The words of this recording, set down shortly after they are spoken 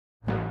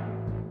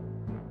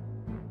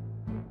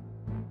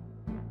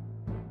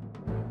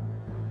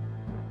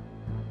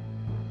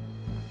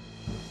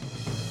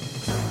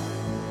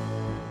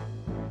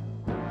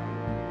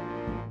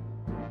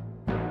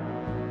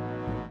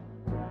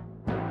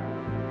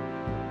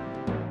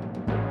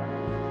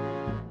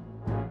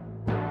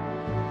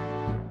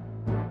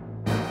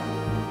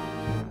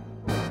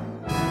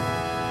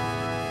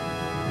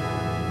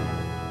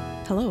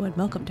Hello and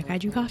welcome to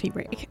Kaiju Coffee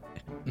Break.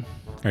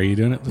 Are you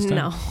doing it this time?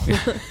 No.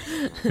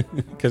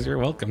 Because you're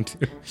welcome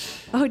to.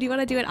 Oh, do you want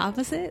to do it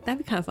opposite? That'd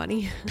be kind of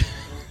funny.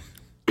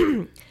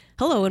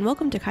 Hello and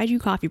welcome to Kaiju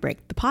Coffee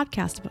Break, the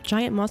podcast about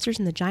giant monsters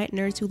and the giant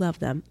nerds who love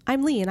them.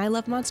 I'm Lee and I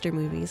love monster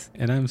movies.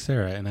 And I'm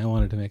Sarah and I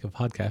wanted to make a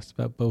podcast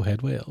about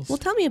bowhead whales. Well,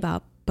 tell me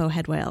about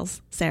bowhead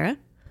whales, Sarah.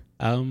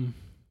 I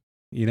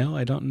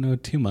don't know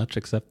too much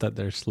except that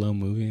they're slow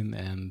moving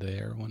and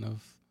they're one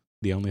of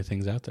the only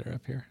things out there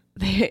up here.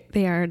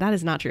 They are. That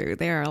is not true.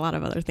 There are a lot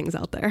of other things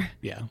out there.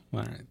 Yeah. All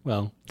right.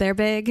 Well, they're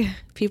big.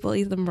 People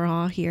eat them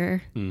raw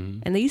here.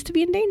 Mm-hmm. And they used to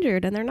be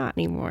endangered and they're not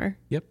anymore.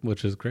 Yep.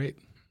 Which is great.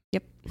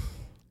 Yep.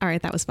 All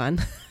right. That was fun.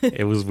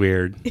 It was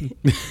weird.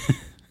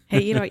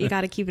 Hey, you know what? You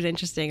got to keep it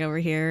interesting over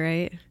here,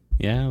 right?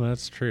 Yeah,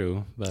 that's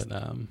true. But,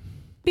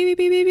 beep, beep,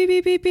 beep, beep,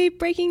 beep, beep, beep.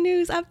 Breaking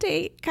news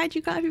update.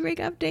 Kaiju Coffee Break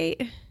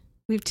update.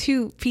 We have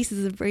two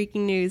pieces of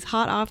breaking news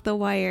hot off the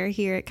wire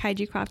here at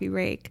Kaiju Coffee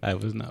Break. I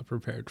was not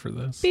prepared for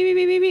this. Beep,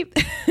 beep, beep, beep,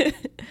 beep.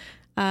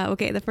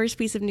 Okay, the first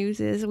piece of news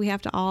is we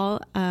have to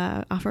all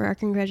offer our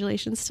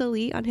congratulations to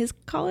Lee on his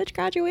college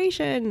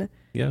graduation.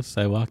 Yes,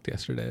 I walked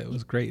yesterday. It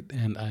was great,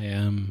 and I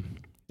am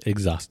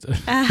exhausted.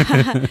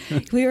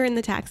 We were in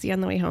the taxi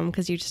on the way home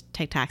because you just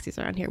take taxis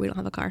around here. We don't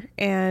have a car.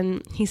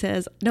 And he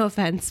says, no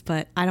offense,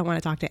 but I don't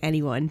want to talk to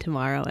anyone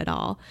tomorrow at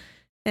all.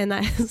 And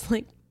I was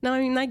like, no, I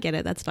mean, I get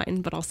it. That's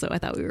fine. But also, I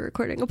thought we were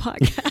recording a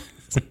podcast.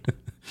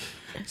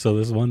 So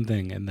there's one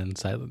thing and then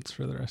silence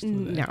for the rest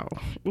of the day. No,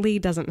 Lee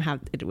doesn't have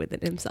it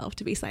within himself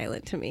to be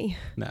silent to me.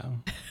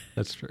 No,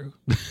 that's true.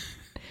 All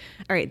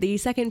right. The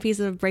second piece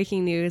of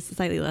breaking news,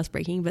 slightly less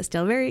breaking, but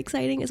still very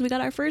exciting, is we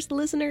got our first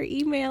listener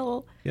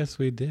email. Yes,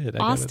 we did.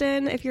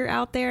 Austin, if you're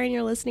out there and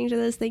you're listening to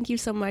this, thank you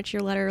so much.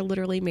 Your letter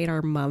literally made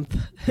our month.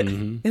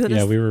 Mm-hmm.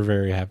 Yeah, we were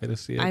very happy to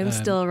see it. I'm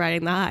still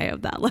riding the high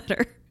of that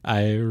letter.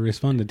 I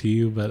responded to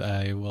you, but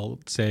I will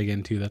say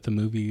again, too, that the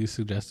movie you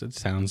suggested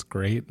sounds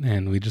great,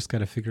 and we just got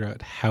to figure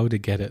out how to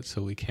get it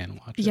so we can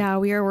watch it. Yeah,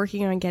 we are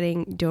working on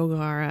getting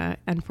Dogara.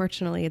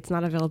 Unfortunately, it's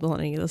not available on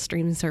any of the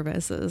streaming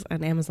services,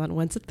 and Amazon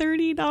wants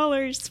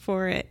 $30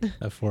 for it.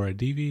 For a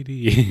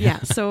DVD. Yeah,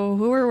 so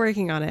we're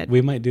working on it.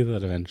 We might do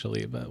that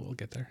eventually, but we'll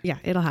get there. Yeah,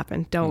 it'll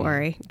happen. Don't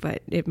worry,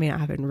 but it may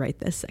not happen right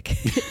this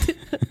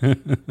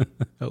second.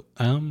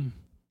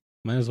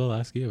 Might as well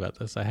ask you about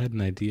this. I had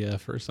an idea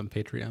for some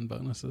Patreon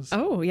bonuses.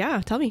 Oh,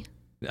 yeah. Tell me.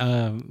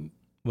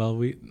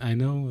 Well, I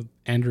know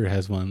Andrew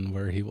has one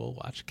where he will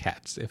watch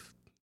Cats if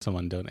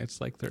someone donates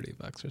like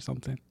 $30 or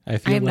something. I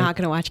am not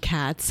going to watch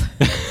Cats.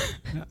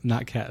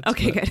 Not Cats.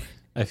 Okay, good.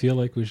 I feel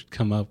like we should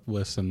come up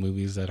with some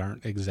movies that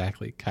aren't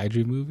exactly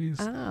kaiju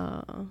movies.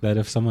 Oh. That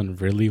if someone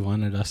really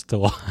wanted us to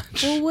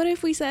watch. Well, what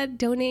if we said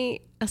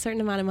donate a certain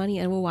amount of money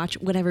and we'll watch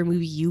whatever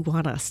movie you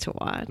want us to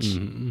watch?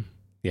 Mm-hmm.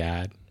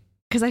 Yeah.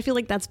 Because I feel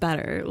like that's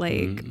better.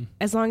 Like,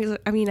 as long as,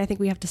 I think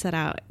we have to set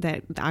out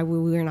that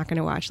we're not going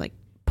to watch, like,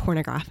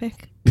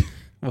 pornographic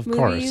Of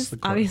movies, course.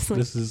 Obviously.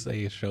 This is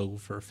a show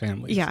for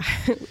families. Yeah.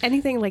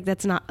 Anything, like,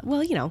 that's not,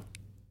 well,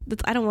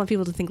 I don't want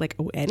people to think, like,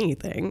 oh,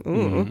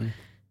 anything.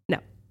 No.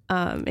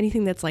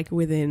 Anything that's, like,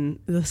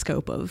 within the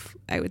scope of,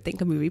 I would think,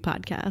 a movie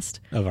podcast.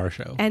 Of our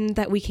show. And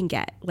that we can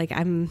get. Like,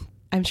 I'm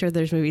sure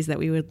there's movies that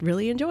we would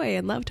really enjoy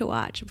and love to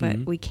watch,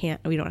 but we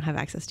don't have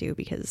access to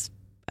because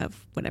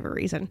of whatever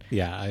reason.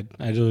 Yeah,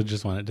 I really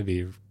just want it to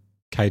be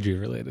kaiju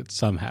related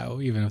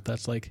somehow, even if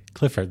that's like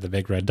Clifford the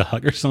Big Red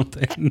Dog or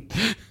something.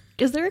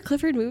 Is there a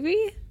Clifford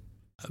movie?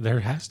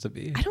 There has to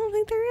be. I don't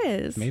think there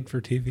is. Made for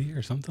TV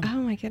or something. Oh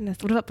my goodness.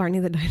 What about Barney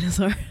the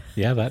Dinosaur?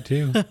 Yeah, that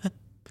too.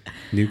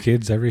 New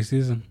kids every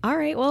season. All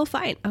right, well,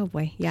 fine. Oh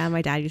boy. Yeah,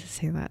 my dad used to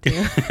say that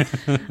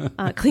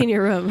too. Clean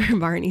your room or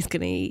Barney's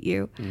going to eat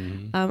you.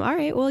 All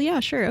right, well, yeah,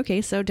 sure. Okay,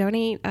 so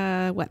donate,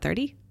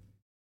 30?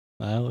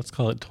 Let's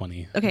call it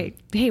 20. Okay.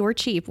 Hey, we're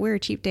cheap. We're a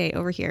cheap date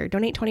over here.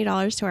 Donate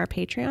 $20 to our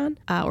Patreon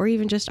or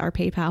even just our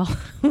PayPal,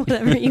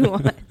 whatever you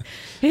want.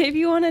 If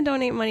you want to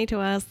donate money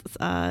to us,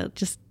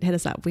 just hit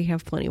us up. We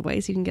have plenty of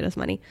ways you can get us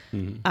money.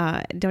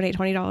 Donate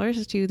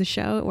 $20 to the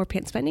show or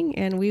Pants Spending,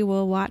 and we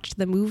will watch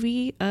the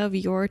movie of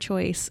your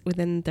choice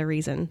within the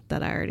reason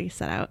that I already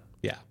set out.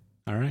 Yeah.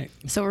 All right.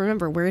 So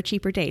remember, we're a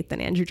cheaper date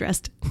than Andrew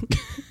Dressed.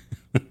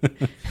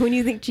 When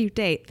you think cheap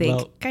date,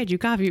 think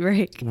Kaiju Coffee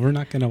Break. We're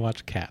not going to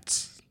watch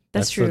Cats.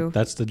 That's true.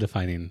 That's the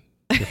defining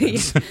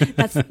difference.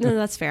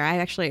 That's fair. I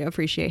actually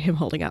appreciate him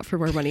holding out for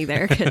more money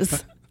there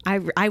because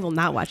I will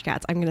not watch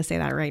Cats. I'm going to say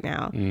that right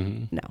now.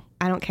 No,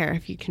 I don't care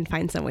if you can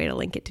find some way to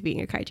link it to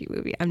being a kaiju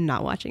movie. I'm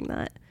not watching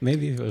that.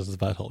 Maybe if it was the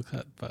butthole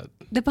cut, but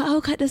the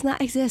butthole cut does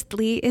not exist,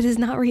 Lee. It is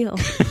not real.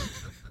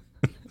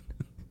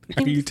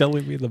 Are you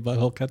telling me the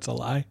butthole cut's a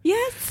lie?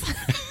 Yes.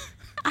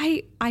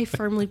 I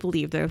firmly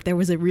believe that if there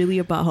was a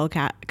butthole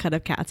cut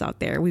of Cats out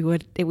there,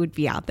 it would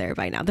be out there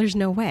by now. There's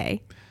no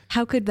way.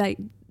 How could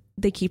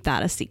they keep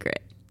that a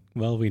secret?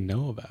 Well, we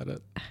know about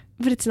it.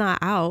 But it's not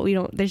out.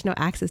 There's no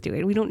access to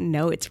it. We don't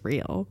know it's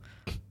real.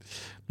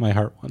 My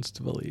heart wants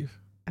to believe.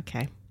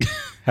 Okay.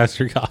 How's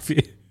your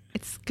coffee?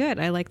 It's good.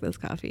 I like this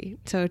coffee.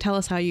 So tell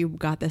us how you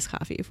got this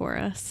coffee for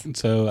us.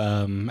 So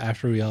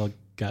after we all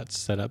got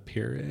set up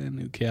here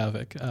in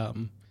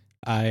Utqiagvik.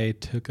 I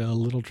took a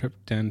little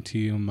trip down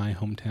to my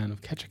hometown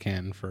of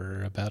Ketchikan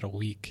for about a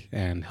week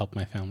and helped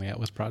my family out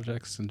with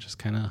projects and just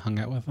kind of hung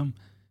out with them.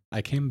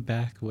 I came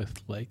back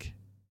with like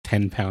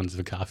 10 pounds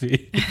of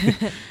coffee.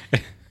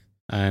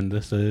 And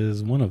this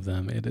is one of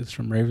them. It is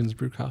from Raven's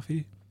Brew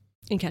Coffee.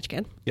 In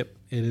Ketchikan. Yep.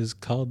 It is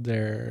called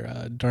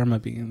their Dharma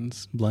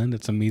Beans blend.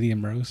 It's a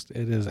medium roast.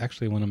 It is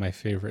actually one of my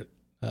favorite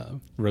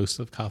roasts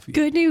of coffee.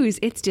 Good news.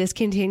 It's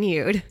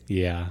discontinued.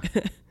 Yeah.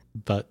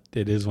 But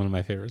it is one of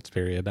my favorites,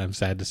 period. I'm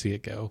sad to see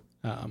it go.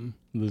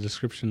 The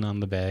description on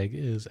the bag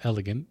is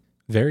elegant.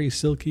 Very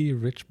silky,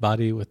 rich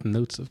body with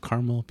notes of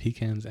caramel,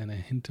 pecans, and a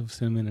hint of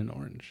cinnamon and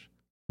orange.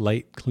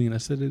 Light, clean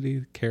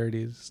acidity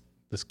carries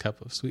this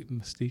cup of sweet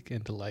mystique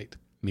and delight.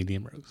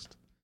 Medium roast.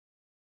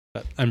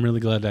 But I'm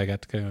really glad I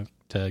got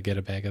to get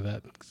a bag of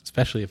that,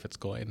 especially if it's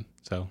going.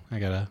 So I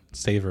got to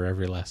savor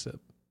every last sip.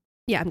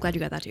 Yeah, I'm glad you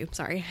got that too.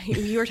 Sorry.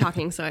 You were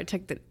talking, so I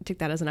took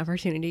that as an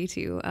opportunity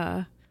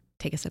to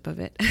take a sip of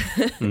it.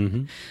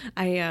 Mm-hmm.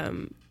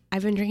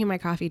 I've been drinking my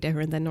coffee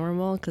different than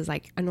normal because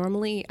like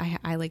normally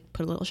I like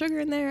put a little sugar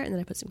in there and then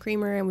I put some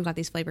creamer and we've got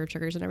these flavored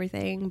sugars and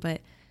everything.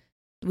 But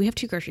we have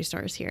 2 grocery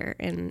stores here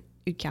in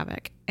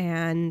Utqiagvik,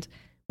 and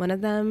one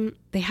of them,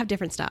 they have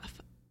different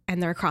stuff.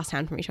 And they're across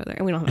town from each other,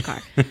 and we don't have a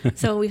car.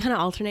 So we kind of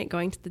alternate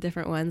going to the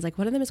different ones. Like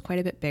one of them is quite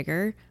a bit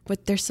bigger,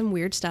 but there's some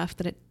weird stuff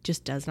that it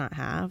just does not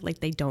have. Like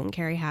they don't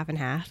carry half and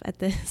half at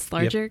this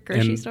larger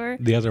grocery store.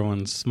 The other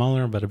one's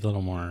smaller, but a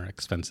little more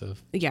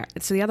expensive. Yeah.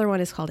 So the other one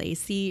is called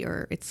AC,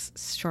 or it's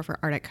short for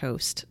Arctic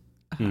Coast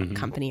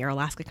Company or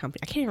Alaska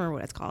Company. I can't even remember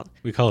what it's called.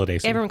 We call it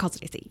AC. Everyone calls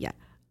it AC. Yeah.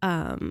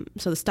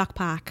 So the stock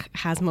pack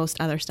has most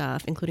other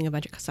stuff, including a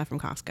bunch of stuff from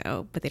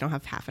Costco, but they don't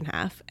have half and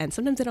half. And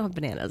sometimes they don't have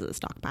bananas as a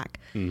stock pack.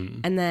 Mm.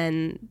 And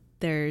then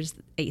there's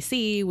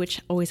AC, which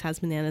always has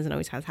bananas and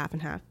always has half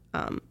and half.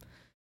 I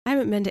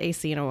haven't been to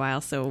AC in a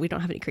while, so we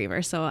don't have any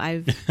creamer. So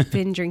I've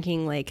been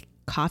drinking like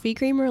coffee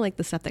creamer, like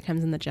the stuff that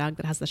comes in the jug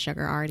that has the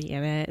sugar already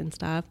in it and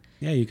stuff.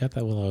 Yeah, you got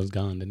that while I was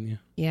gone, didn't you?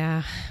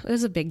 Yeah, it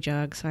was a big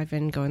jug, so I've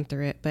been going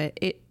through it. But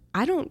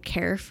I don't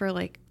care for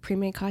like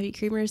pre-made coffee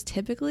creamers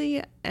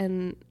typically,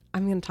 and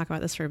I'm going to talk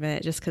about this for a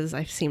minute just because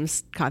it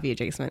seems coffee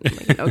adjacent,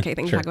 like, okay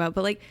thing sure. to talk about.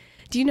 But like,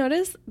 do you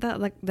notice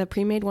that like the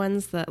pre-made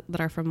ones that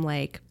are from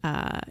like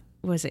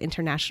was it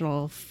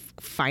International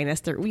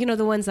Finest, or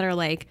the ones that are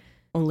like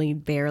only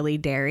barely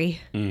dairy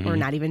or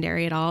not even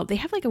dairy at all? They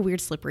have like a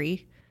weird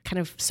slippery, kind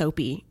of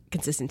soapy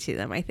consistency to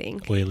them, I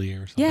think. Oily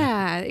or something.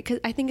 Yeah,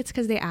 I think it's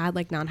because they add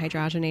like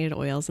non-hydrogenated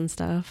oils and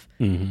stuff.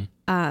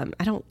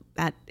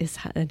 That is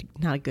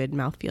not a good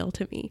mouthfeel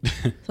to me.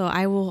 So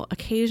I will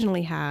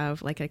occasionally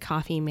have like a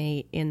coffee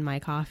mate in my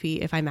coffee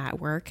if I'm at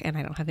work and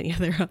I don't have any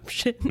other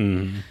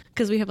option,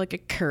 because we have like a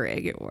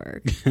Keurig at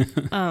work.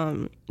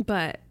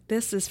 But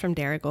this is from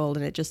Darigold,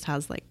 and it just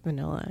has like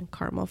vanilla and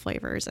caramel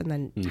flavors and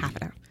then half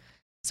and half.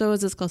 So it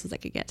was as close as I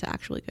could get to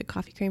actually good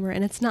coffee creamer,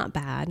 and it's not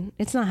bad.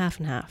 It's not half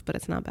and half, but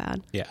it's not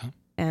bad. Yeah.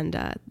 And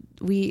I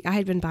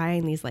had been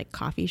buying these like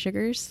coffee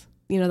sugars,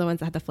 the ones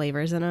that had the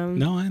flavors in them.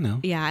 No, I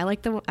know. Yeah, I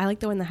like the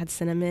one that had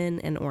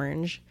cinnamon and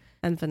orange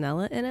and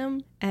vanilla in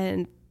them.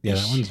 And yeah,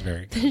 that one's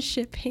very good. The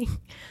shipping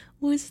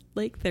was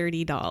like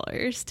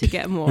 $30 to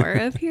get more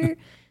of here.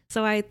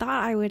 So I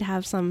thought I would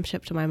have some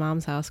shipped to my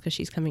mom's house because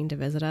she's coming to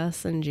visit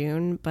us in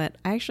June. But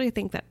I actually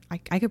think that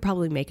I could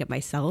probably make it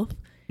myself.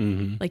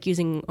 Like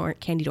using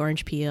candied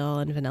orange peel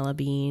and vanilla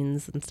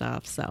beans and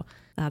stuff. So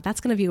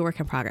that's going to be a work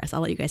in progress. I'll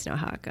let you guys know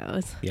how it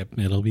goes. Yep,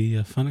 it'll be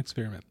a fun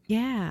experiment.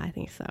 Yeah, I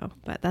think so.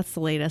 But that's the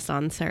latest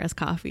on Sarah's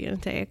coffee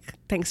intake.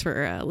 Thanks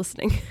for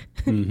listening.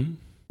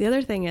 The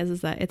other thing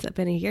is that it's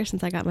been a year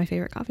since I got my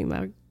favorite coffee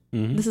mug.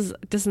 This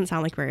doesn't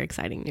sound like very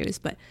exciting news,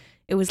 but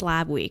it was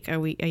Lab Week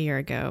a year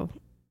ago.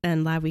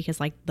 And Lab Week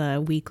is like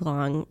the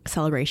week-long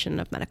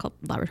celebration of medical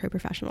laboratory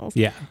professionals.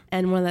 Yeah.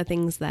 And one of the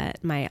things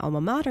that my alma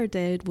mater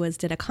did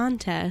a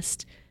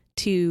contest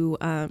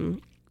to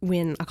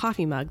win a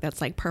coffee mug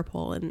that's like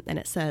purple, and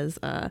it says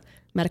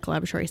medical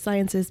laboratory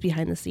sciences,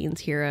 behind the scenes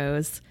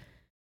heroes,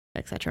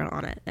 etc.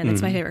 on it. And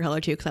it's my favorite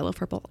color too because I love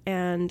purple.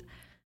 And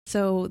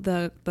so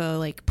the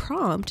like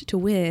prompt to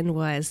win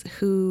was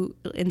who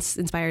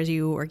inspires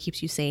you or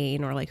keeps you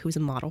sane, or like who's a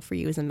model for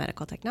you as a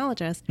medical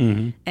technologist.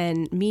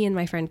 And me and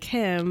my friend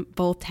Kim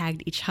both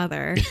tagged each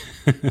other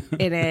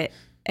in it.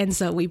 And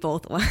so we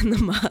both won the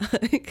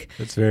mug.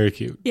 That's very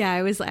cute. Yeah,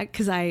 it was like,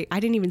 because I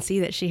didn't even see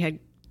that she had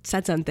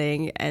said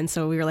something, and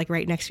so we were like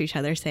right next to each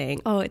other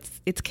saying, oh,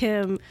 it's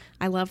Kim.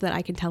 I love that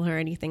I can tell her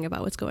anything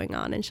about what's going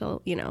on, and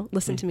she'll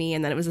listen to me.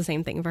 And then it was the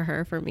same thing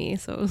for me,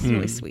 so it was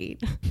really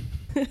sweet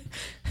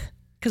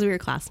because we were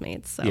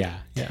classmates. So yeah.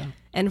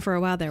 And for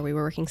a while there we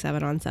were working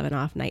 7 on 7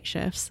 off night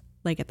shifts,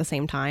 like at the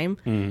same time,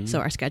 so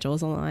our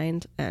schedules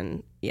aligned.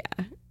 And yeah.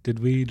 Did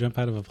we jump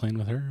out of a plane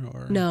with her,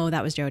 or no?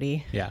 That was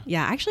Jody. Yeah.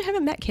 I actually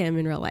haven't met Kim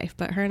in real life,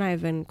 but her and I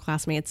have been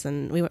classmates,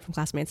 and we went from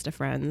classmates to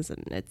friends,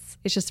 and it's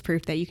just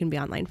proof that you can be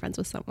online friends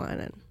with someone,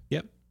 and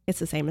yep, it's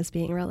the same as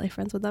being real life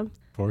friends with them.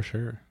 For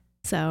sure.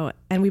 So,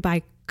 and we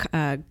buy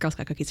Girl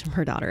Scout cookies from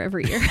her daughter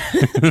every year.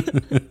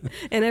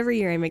 And every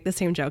year I make the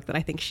same joke that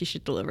I think she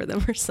should deliver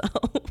them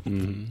herself.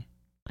 Mm-hmm.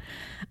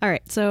 All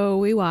right. So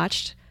we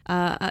watched,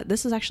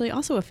 this is actually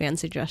also a fan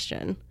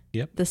suggestion.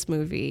 Yep. This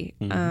movie.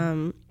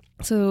 Mm-hmm.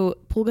 So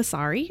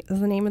Pulgasari is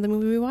the name of the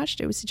movie we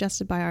watched. It was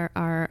suggested by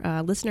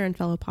our listener and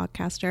fellow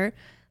podcaster,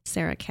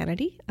 Sarah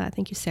Kennedy.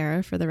 Thank you,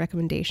 Sarah, for the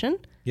recommendation.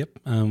 Yep.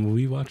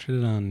 We watched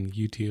it on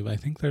YouTube. I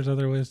think there's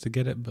other ways to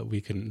get it, but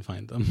we couldn't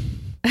find them.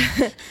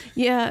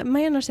 Yeah,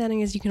 my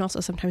understanding is you can also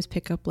sometimes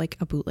pick up like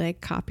a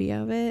bootleg copy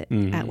of it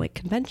at like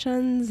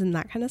conventions and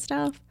that kind of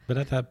stuff. But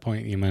at that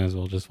point, you might as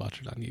well just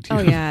watch it on YouTube.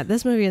 Oh yeah,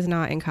 this movie is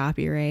not in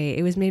copyright.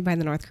 It was made by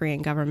the North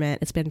Korean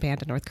government. It's been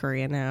banned in North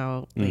Korea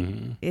now.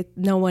 Like,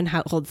 no one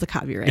holds the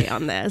copyright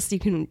on this. You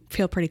can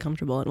feel pretty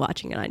comfortable in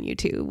watching it on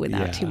YouTube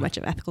without too much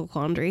of ethical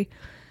quandary.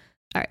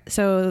 All right,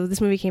 so this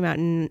movie came out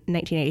in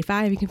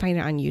 1985. You can find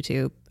it on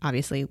YouTube.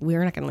 Obviously,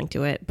 we're not going to link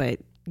to it, but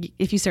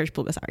if you search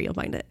Pulgasari, you'll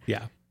find it.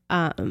 Yeah.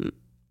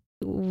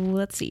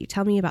 Let's see.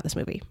 Tell me about this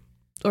movie.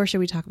 Or should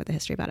we talk about the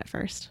history about it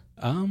first?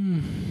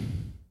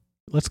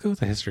 Let's go with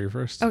the history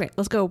first. Okay,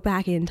 let's go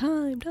back in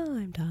time.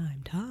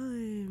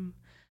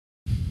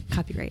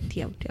 Copyright,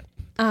 TM.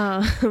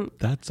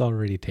 That's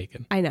already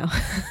taken. I know.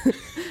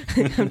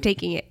 I'm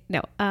taking it.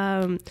 No.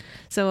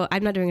 So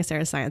I'm not doing a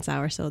Sarah's Science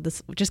Hour, so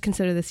just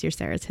consider this your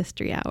Sarah's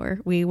History Hour.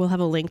 We will have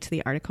a link to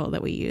the article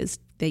that we used,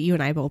 that you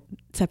and I both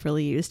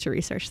separately used to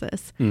research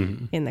this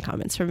in the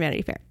comments from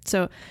Vanity Fair.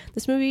 So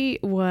this movie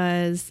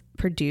was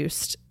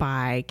produced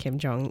by Kim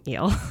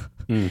Jong-il,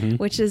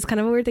 which is kind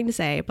of a weird thing to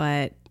say,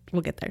 but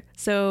we'll get there.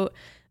 So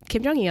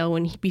Kim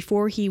Jong-il,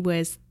 before he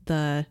was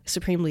the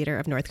supreme leader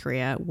of North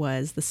Korea,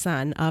 was the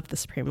son of the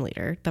supreme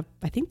leader,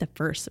 I think the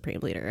first supreme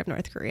leader of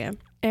North Korea.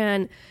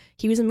 And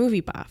he was a movie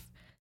buff.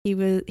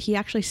 He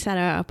actually set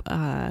up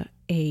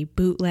a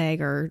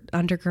bootleg or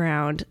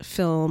underground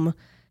film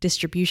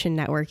distribution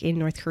network in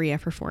North Korea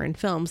for foreign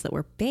films that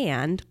were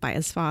banned by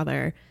his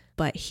father.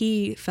 But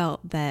he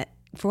felt that,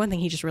 for one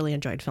thing, he just really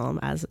enjoyed film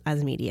as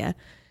media.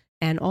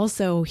 And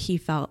also he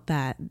felt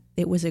that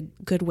it was a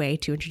good way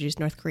to introduce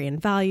North Korean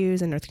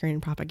values and North Korean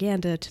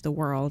propaganda to the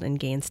world and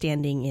gain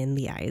standing in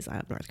the eyes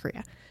of North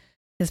Korea.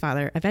 His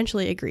father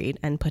eventually agreed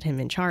and put him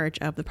in charge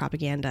of the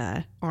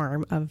propaganda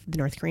arm of the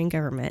North Korean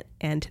government.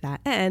 And to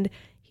that end,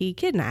 he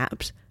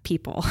kidnapped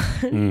people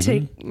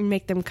to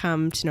make them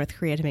come to North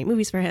Korea to make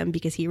movies for him,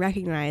 because he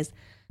recognized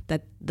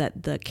that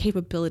the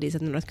capabilities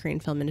of the North Korean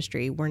film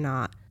industry were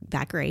not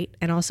that great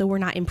and also were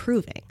not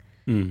improving.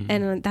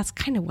 And that's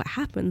kind of what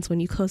happens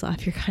when you close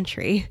off your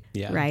country,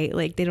 right?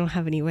 Like, they don't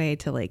have any way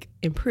to like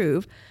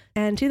improve.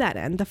 And to that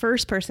end, the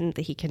first person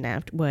that he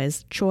kidnapped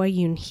was Choi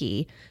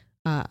Yoon-hee,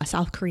 a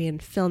South Korean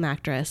film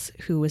actress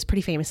who was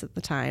pretty famous at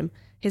the time.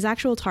 His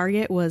actual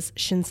target was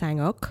Shin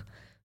Sang-ok,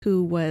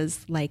 who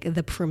was like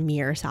the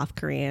premier South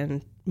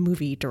Korean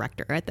movie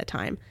director at the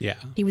time. Yeah.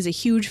 He was a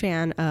huge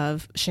fan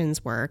of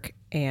Shin's work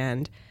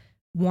and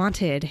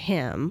wanted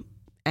him,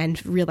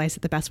 and realized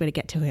that the best way to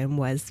get to him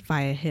was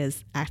via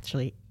his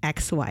actually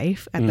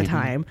ex-wife at the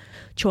time,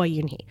 Choi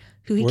Yoon-hee.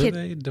 Were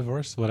they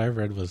divorced? What I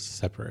read was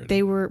separated.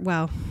 They were,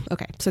 well,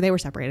 okay, so they were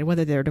separated.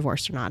 Whether they were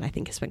divorced or not, I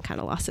think has been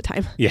kind of lost to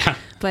time. Yeah.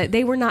 But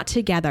they were not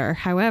together.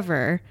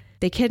 However,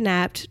 they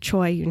kidnapped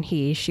Choi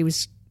Yoon-hee. She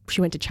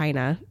went to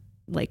China,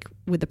 like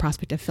with the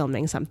prospect of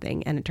filming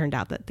something, and it turned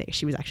out that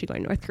she was actually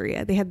going to North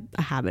Korea. They had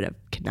a habit of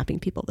kidnapping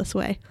people this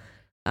way.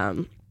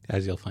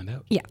 As you'll find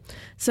out. Yeah.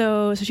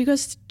 So she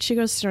goes to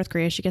North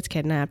Korea. She gets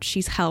kidnapped.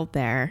 She's held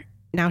there.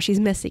 Now she's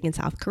missing in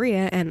South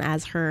Korea. And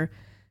as her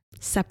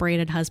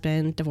separated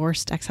husband,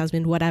 divorced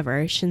ex-husband,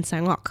 whatever, Shin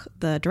Sang-ok,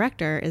 the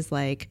director, is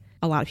like,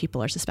 a lot of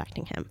people are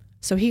suspecting him.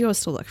 So he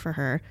goes to look for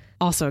her,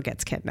 also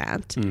gets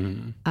kidnapped.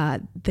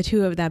 The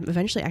two of them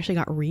eventually actually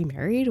got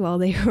remarried while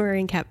they were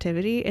in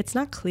captivity. It's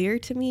not clear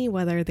to me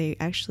whether they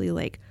actually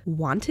like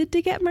wanted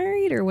to get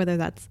married or whether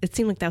it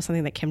seemed like that was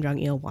something that Kim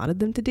Jong-il wanted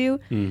them to do.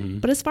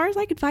 But as far as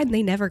I could find,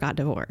 they never got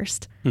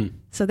divorced.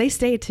 So they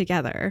stayed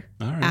together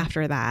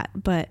after that.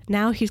 But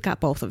now he's got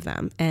both of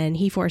them, and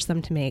he forced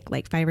them to make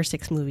like 5 or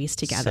 6 movies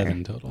together.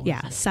 7 total.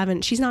 Yeah,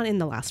 7. She's not in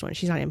the last one.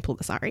 She's not in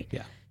Pulgasari.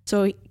 Yeah.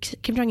 So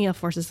Kim Jong-il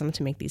forces them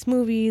to make these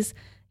movies.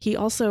 He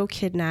also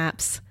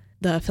kidnaps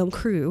the film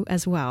crew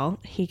as well.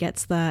 He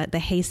gets the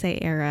Heisei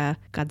era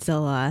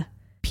Godzilla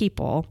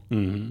people.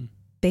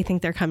 They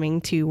think they're coming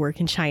to work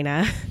in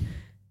China.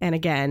 And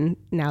again,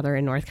 now they're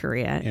in North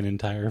Korea. An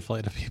entire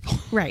flight of people.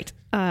 Right.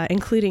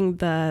 Including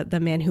the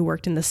man who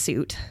worked in the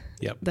suit.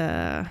 Yep.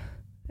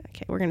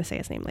 Okay, we're going to say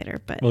his name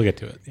later, but we'll get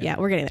to it. Yeah,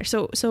 we're getting there.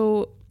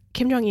 So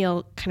Kim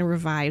Jong-il kind of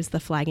revives the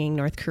flagging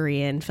North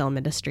Korean film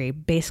industry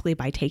basically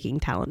by taking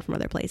talent from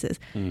other places,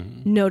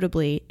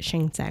 notably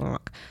Shin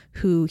Sang-ok,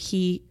 who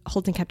he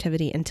holds in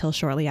captivity until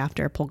shortly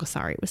after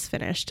Pulgasari was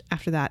finished.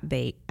 After that,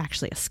 they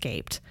actually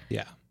escaped.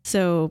 Yeah.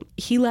 So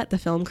he let the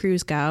film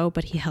crews go,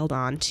 but he held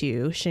on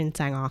to Shin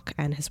Sang-ok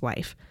and his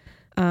wife.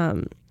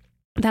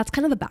 That's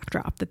kind of the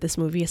backdrop that this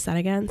movie is set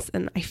against.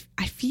 And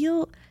I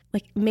feel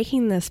like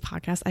making this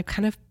podcast, I've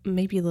kind of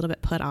maybe a little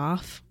bit put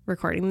off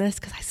recording this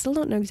because I still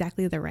don't know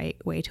exactly the right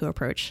way to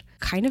approach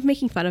kind of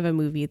making fun of a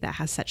movie that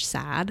has such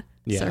sad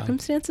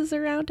circumstances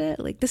around it.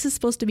 Like, this is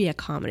supposed to be a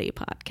comedy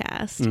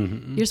podcast.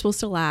 Mm-hmm. You're supposed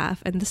to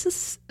laugh, and this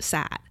is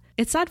sad.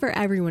 It's sad for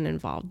everyone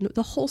involved.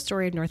 The whole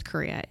story of North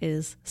Korea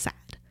is sad.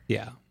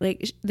 Yeah.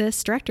 Like,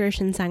 this director,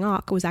 Shin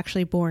Sang-ok, was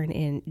actually born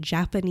in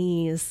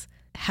Japanese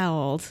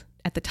held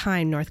at the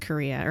time North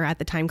Korea, or at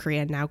the time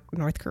Korea, now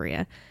North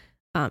Korea.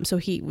 So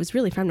he was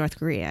really from North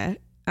Korea.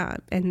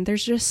 And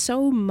there's just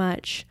so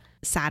much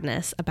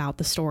sadness about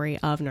the story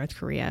of North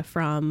Korea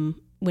from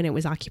when it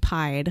was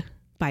occupied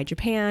by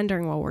Japan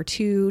during World War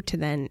II to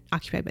then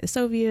occupied by the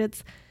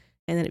Soviets.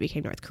 And then it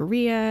became North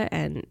Korea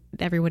and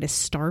everyone is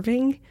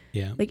starving.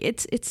 Yeah. Like,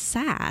 it's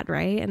sad,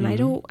 right? And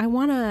I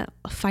want to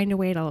find a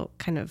way to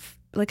kind of,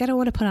 like, I don't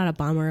want to put out a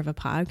bummer of a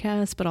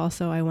podcast, but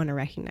also I want to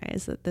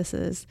recognize that this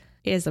is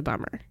a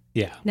bummer.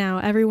 Yeah. Now,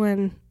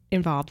 everyone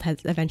involved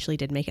eventually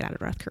did make it out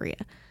of North Korea.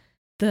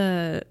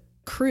 The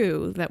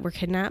crew that were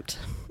kidnapped,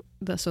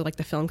 so like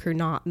the film crew,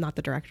 not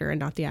the director and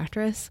not the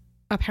actress,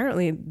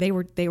 apparently they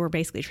were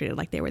basically treated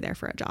like they were there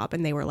for a job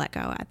and they were let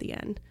go at the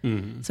end.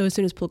 Mm. So as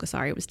soon as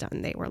Pulgasari was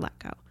done, they were let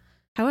go.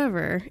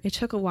 However, it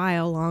took a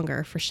while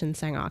longer for Shin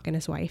Sang-ok and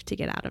his wife to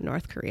get out of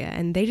North Korea,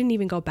 and they didn't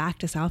even go back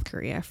to South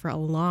Korea for a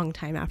long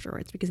time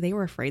afterwards because they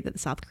were afraid that the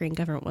South Korean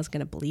government was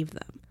going to believe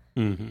them.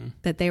 Mm-hmm.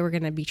 That they were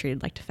going to be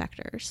treated like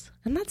defectors.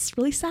 And that's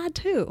really sad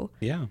too.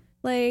 Yeah.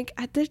 Like,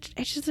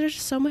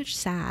 there's so much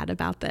sad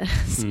about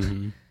this.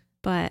 Mm-hmm.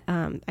 But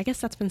I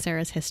guess that's been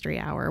Sarah's history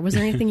hour. Was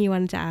there anything you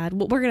wanted to add?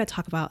 Well, we're going to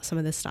talk about some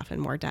of this stuff in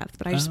more depth,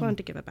 but I just wanted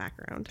to give a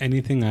background.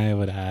 Anything I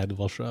would add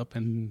will show up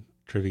in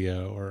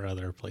trivia or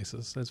other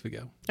places as we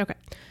go. Okay.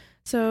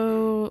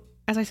 So,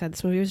 as I said,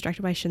 this movie was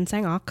directed by Shin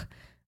Sang-ok.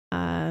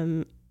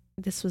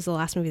 This was the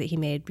last movie that he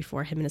made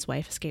before him and his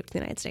wife escaped to the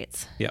United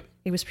States. Yep.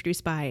 It was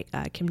produced by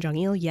Kim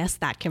Jong-il. Yes,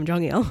 that Kim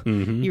Jong-il.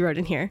 Mm-hmm. You wrote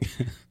in here.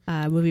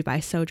 Movie by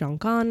So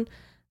Jong-gon.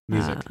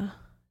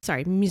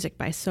 Music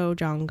by So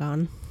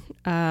Jong-gon.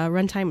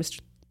 Runtime was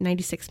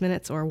 96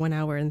 minutes or 1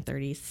 hour and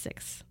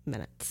 36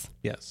 minutes.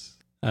 Yes.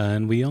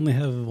 And we only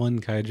have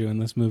one kaiju in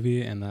this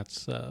movie, and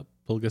that's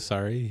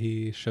Pulgasari.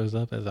 He shows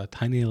up as a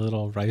tiny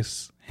little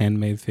rice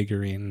handmade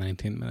figurine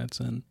 19 minutes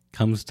in.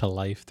 Comes to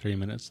life 3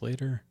 minutes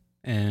later.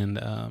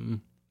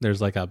 And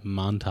there's like a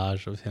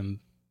montage of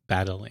him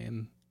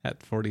battling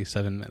at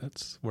 47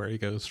 minutes where he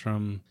goes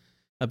from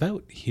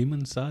about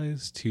human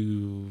size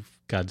to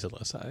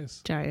Godzilla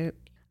size. Giant.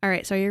 All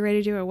right, so are you ready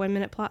to do a 1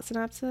 minute plot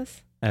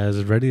synopsis?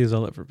 As ready as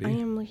I'll ever be. I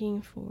am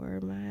looking for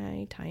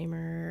my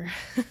timer.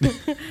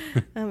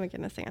 Oh my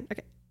goodness, hang on.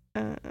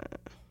 Okay.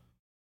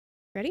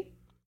 Ready?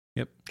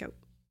 Yep. Go.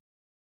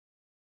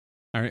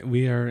 All right,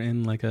 we are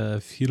in like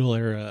a feudal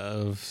era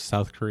of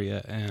South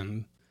Korea,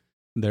 and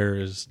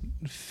there's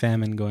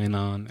famine going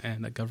on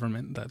and a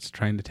government that's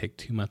trying to take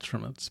too much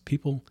from its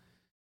people.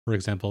 For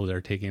example,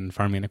 they're taking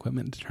farming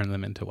equipment to turn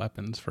them into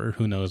weapons for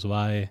who knows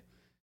why.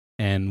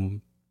 And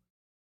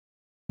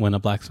when a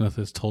blacksmith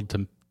is told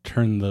to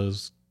turn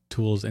those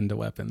tools into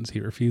weapons,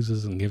 he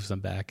refuses and gives them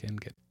back and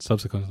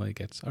subsequently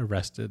gets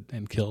arrested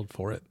and killed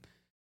for it.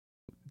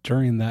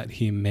 During that,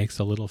 he makes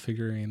a little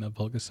figurine of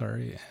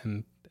Pulgasari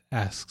and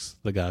asks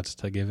the gods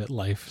to give it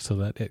life so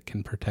that it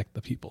can protect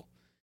the people.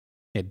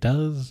 It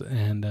does,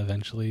 and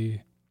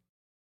eventually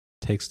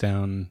takes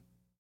down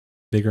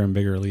bigger and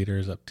bigger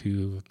leaders up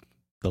to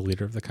the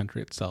leader of the country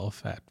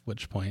itself, at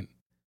which point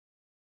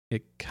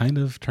it kind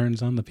of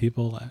turns on the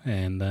people,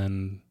 and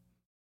then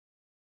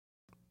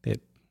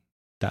it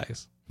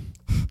dies.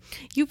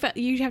 You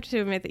have to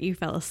admit that you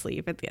fell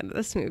asleep at the end of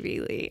this movie,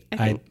 Lee.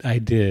 I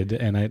did,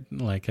 and I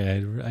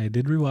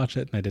did rewatch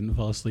it, and I didn't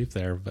fall asleep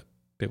there, but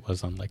it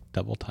was on like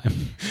double time.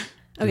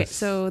 Okay,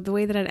 so the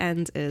way that it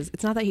ends is,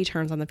 it's not that he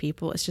turns on the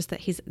people, it's just that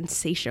he's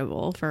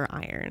insatiable for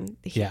iron.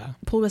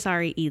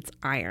 Pulgasari eats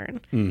iron.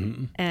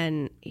 Mm-hmm.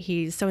 And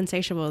he's so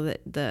insatiable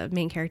that the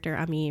main character,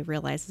 Ami,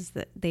 realizes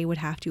that they would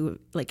have to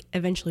like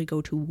eventually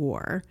go to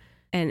war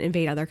and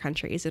invade other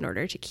countries in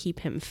order to keep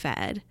him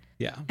fed.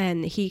 Yeah.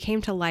 And he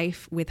came to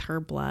life with her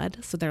blood,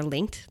 so they're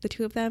linked, the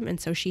two of them, and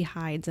so she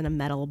hides in a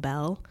metal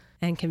bell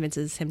and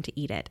convinces him to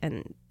eat it,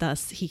 and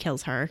thus he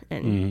kills her,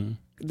 and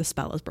the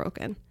spell is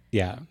broken.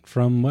 Yeah,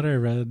 from what I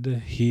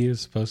read, he is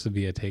supposed to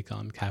be a take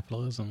on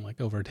capitalism, like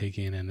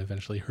overtaking and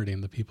eventually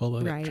hurting the people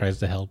that it tries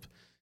to help.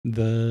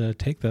 The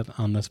take that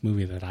on this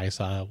movie that I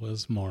saw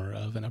was more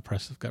of an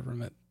oppressive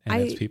government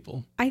and its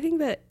people. I think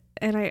that,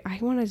 and I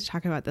wanted to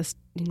talk about this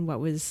in what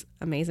was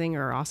amazing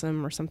or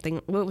awesome or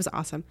something. What was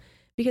awesome,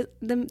 because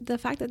the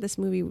fact that this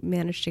movie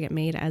managed to get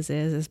made as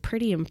is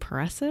pretty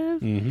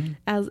impressive. Mm-hmm.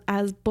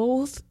 As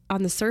both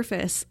on the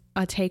surface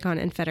a take on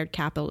unfettered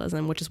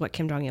capitalism, which is what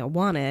Kim Jong-il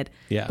wanted,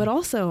 but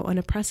also an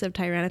oppressive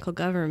tyrannical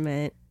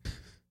government,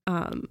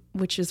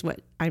 which is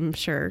what I'm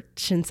sure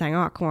Shin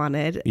Sang-ok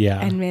wanted,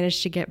 and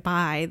managed to get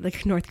by the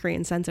North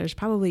Korean censors,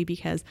 probably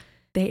because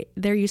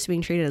they're used to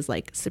being treated as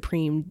like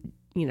supreme,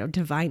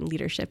 divine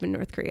leadership in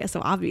North Korea.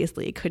 So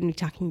obviously it couldn't be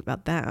talking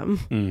about them.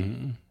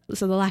 Mm-hmm.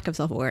 So the lack of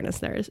self-awareness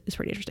there is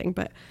pretty interesting.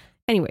 But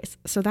Anyways,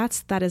 so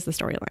that is the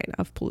storyline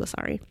of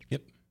Pulgasari.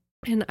 Yep.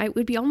 And it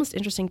would be almost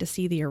interesting to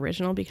see the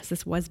original because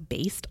this was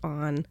based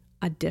on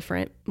a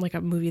different, like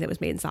a movie that was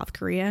made in South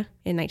Korea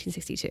in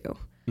 1962.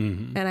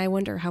 Mm-hmm. And I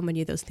wonder how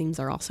many of those themes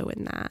are also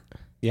in that.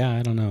 Yeah,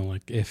 I don't know.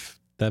 Like if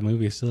that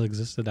movie still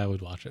existed, I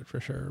would watch it for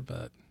sure,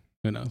 but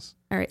who knows?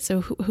 All right,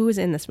 so who is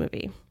in this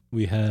movie?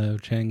 We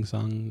have Chang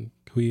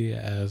Song-hui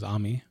as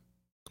Ami.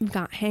 We've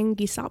got Ham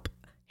Gisop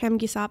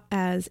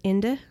as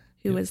Inde,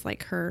 who is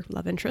like her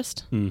love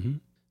interest. Mm-hmm.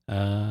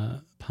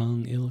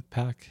 Pang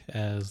Il-pak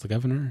as the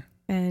governor.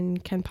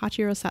 And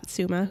Kenpachiro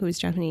Satsuma, who is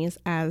Japanese,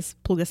 as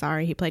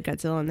Pulgasari. He played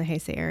Godzilla in the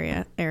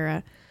Heisei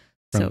era.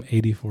 From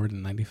 84 to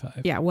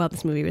 95. Yeah, well,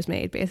 this movie was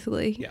made,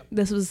 basically. Yeah.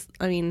 This was,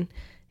 I mean,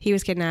 he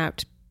was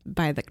kidnapped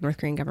by the North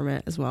Korean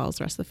government as well as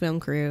the rest of the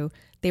film crew.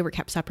 They were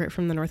kept separate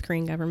from the North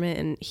Korean government,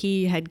 and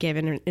he had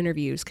given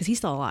interviews, because he's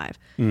still alive.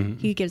 Mm-hmm.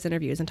 He gives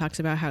interviews and talks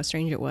about how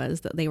strange it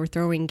was that they were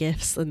throwing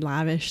gifts and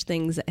lavish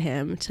things at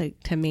him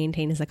to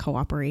maintain his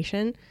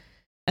cooperation,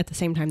 at the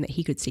same time that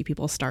he could see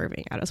people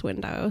starving out his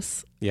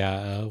windows.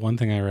 Yeah, one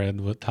thing I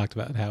read talked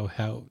about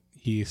how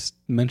he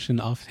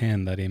mentioned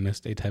offhand that he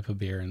missed a type of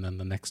beer, and then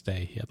the next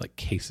day he had like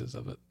cases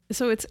of it.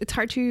 So it's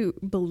hard to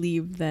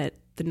believe that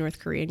the North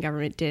Korean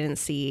government didn't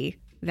see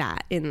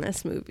that in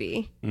this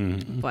movie,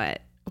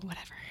 but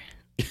whatever.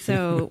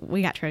 So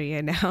we got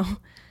trivia now.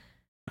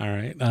 All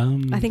right.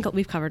 I think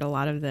we've covered a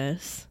lot of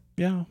this.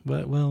 Yeah,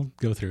 but we'll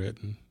go through it.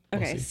 And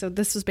we'll see. So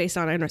this was based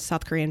on a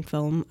South Korean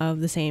film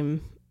of the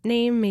same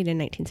name, made in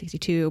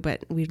 1962,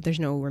 but there's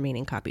no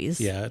remaining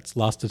copies. Yeah, it's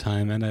lost to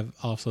time, and I've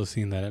also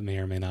seen that it may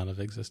or may not have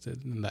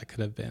existed, and that could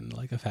have been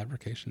like a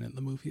fabrication in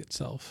the movie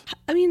itself.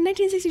 I mean,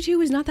 1962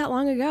 was not that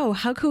long ago.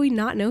 How could we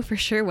not know for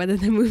sure whether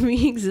the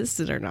movie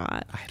existed or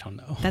not? I don't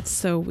know. That's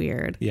so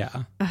weird.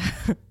 Yeah.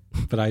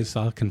 But I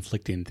saw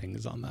conflicting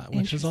things on that,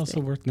 which is also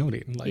worth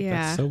noting. Like,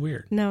 that's so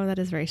weird. No, that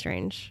is very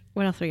strange.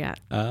 What else we got?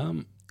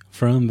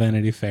 From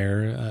Vanity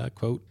Fair,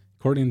 quote,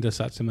 according to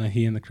Satsuma,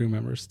 he and the crew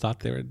members thought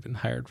they had been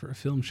hired for a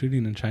film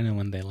shooting in China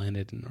when they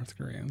landed in North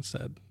Korea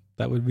instead.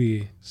 That would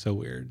be so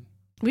weird.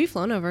 We've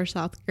flown over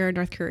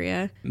North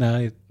Korea.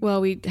 No,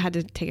 we had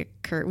to take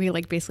we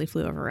basically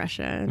flew over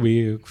Russia.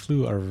 We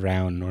flew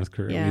around North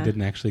Korea. Yeah. We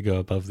didn't actually go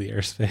above the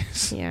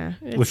airspace. Yeah,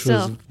 which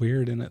was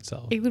weird in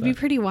itself. It would be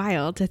pretty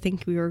wild to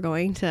think we were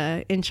going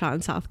to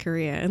Incheon, South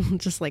Korea, and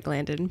just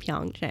landed in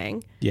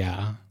Pyeongchang.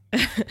 Yeah.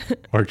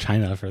 Or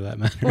China, for that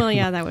matter. Well,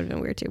 yeah, that would have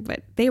been weird too,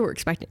 but they were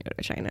expecting to go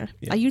to China.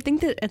 Yeah. You'd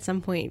think that at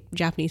some point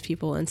Japanese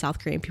people and South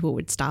Korean people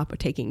would stop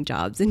taking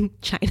jobs in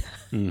China.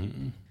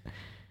 Mm-hmm.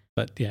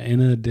 But yeah, in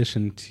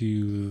addition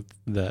to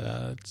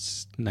the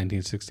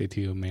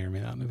 1962 may or may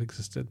not have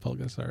existed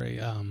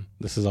Pulgasari,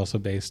 this is also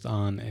based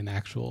on an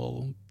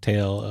actual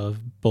tale of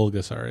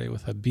Pulgasari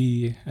with a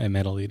bee, a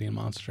metal-eating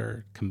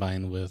monster,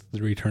 combined with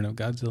the return of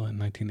Godzilla in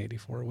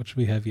 1984, which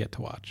we have yet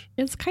to watch.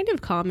 It's kind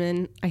of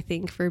common, I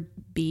think, for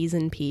B's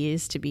and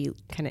P's to be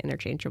kind of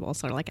interchangeable,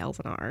 sort of like L's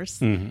and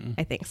R's,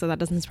 I think. So that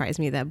doesn't surprise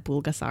me that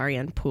Pulgasari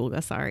and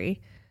Pulgasari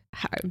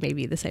may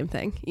be the same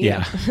thing.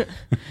 Yeah.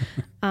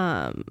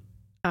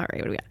 All right,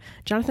 what do we got?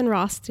 Jonathan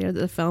Ross,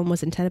 the film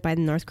was intended by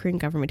the North Korean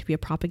government to be a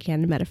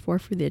propaganda metaphor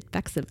for the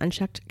effects of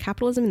unchecked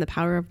capitalism and the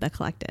power of the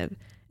collective.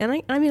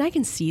 And I mean, I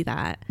can see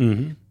that.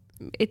 Mm-hmm.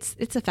 It's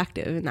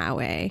effective in that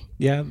way.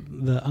 Yeah,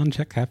 the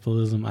unchecked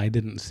capitalism I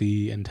didn't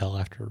see until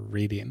after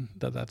reading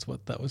that's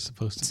what that was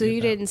supposed to be. So you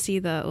didn't see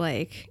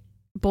the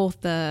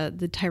both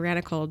the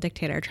tyrannical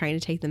dictator trying to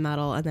take the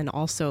metal, and then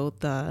also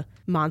the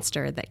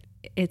monster that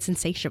it's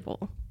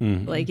insatiable.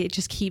 Mm-hmm. It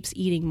just keeps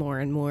eating more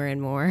and more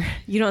and more.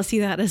 You don't see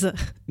that as a...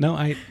 No,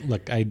 I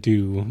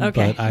do,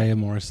 okay. But I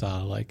more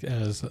saw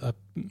as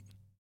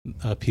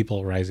a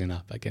people rising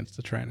up against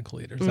the tyrannical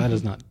leaders. Mm-hmm. That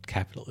is not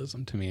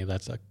capitalism to me.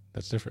 That's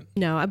different.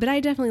 No, but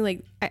I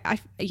definitely I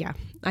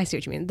see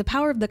what you mean. The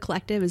power of the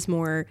collective is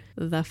more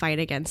the fight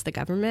against the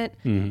government,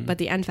 but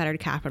the unfettered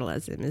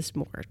capitalism is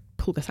more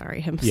Pulgasari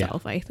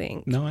himself, I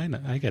think. No, I know.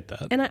 I get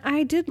that. And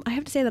I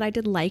have to say that I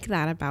did like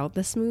that about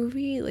this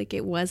movie.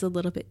 It was a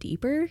little bit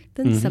deeper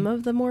than some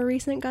of the more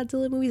recent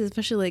Godzilla movies,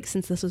 especially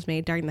since this was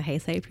made during the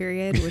Heisei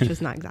period, which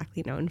was not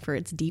exactly known for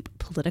its deep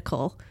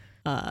political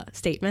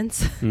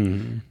statements.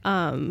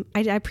 I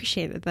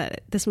appreciated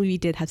that this movie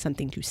did have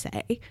something to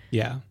say.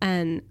 Yeah.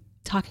 And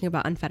talking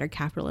about unfettered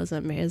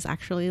capitalism is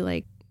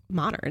actually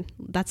modern.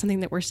 That's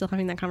something that we're still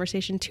having that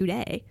conversation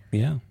today.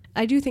 Yeah.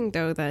 I do think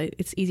though that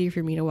it's easier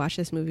for me to watch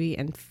this movie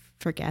and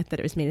forget that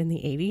it was made in the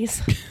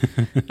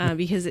 80s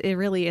because it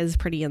really is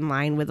pretty in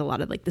line with a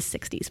lot of the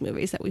 60s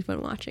movies that we've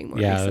been watching more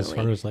recently. As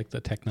far as the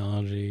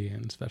technology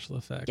and special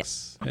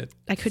effects. Yeah.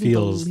 I couldn't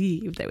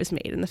believe that it was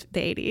made in the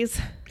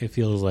 80s. It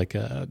feels like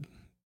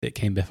it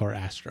came before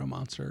Astro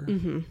Monster.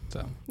 Mm-hmm.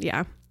 So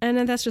yeah. And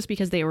then that's just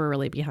because they were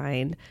really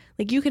behind.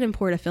 You can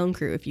import a film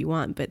crew if you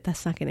want, but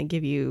that's not going to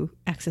give you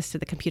access to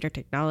the computer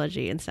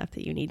technology and stuff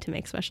that you need to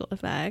make special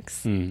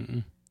effects. Mm-hmm.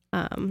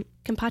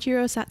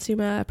 Kenpachiro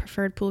Satsuma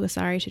preferred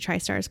Pulgasari to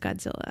TriStar's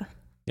Godzilla.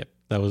 Yep.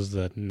 That was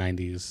the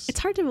 90s. It's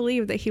hard to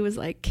believe that he was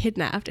like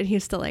kidnapped and he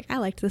was still like, I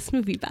liked this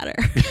movie better.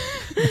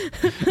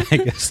 I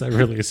guess that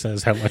really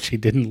says how much he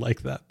didn't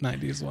like that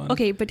 90s one.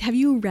 Okay, but have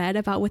you read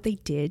about what they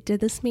did to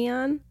this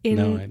man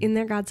in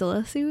their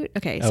Godzilla suit?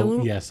 Okay,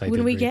 so yes, I did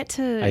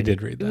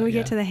read that. When we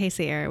get to the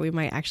Heisei era, we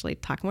might actually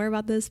talk more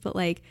about this, but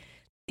like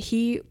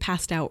he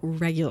passed out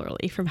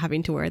regularly from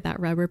having to wear that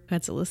rubber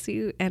Godzilla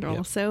suit, and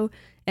also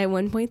at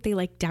one point they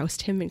like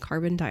doused him in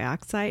carbon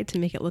dioxide to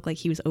make it look like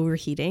he was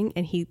overheating,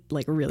 and he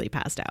like really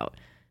passed out.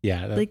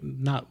 Yeah, like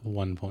not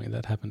one point.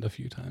 That happened a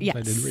few times. Yes.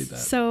 I did read that.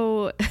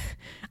 So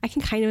I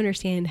can kind of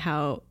understand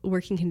how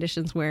working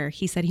conditions where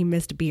he said he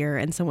missed beer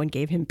and someone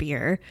gave him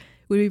beer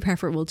would be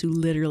preferable to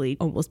literally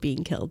almost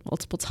being killed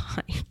multiple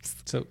times.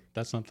 So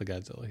that's not the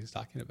Godzilla he's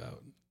talking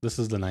about. This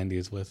is the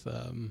 90s with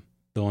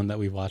the one that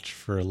we watched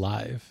for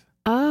live.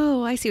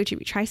 Oh, I see what you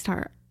mean.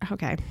 TriStar.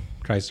 Okay.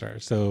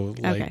 TriStar. So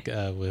like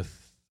with...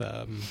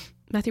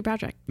 Matthew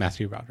Broderick,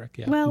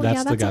 yeah. Well,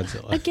 that's the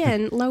Godzilla.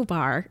 Again, low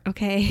bar,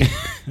 okay?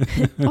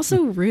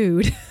 Also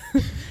rude.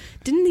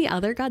 Didn't the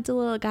other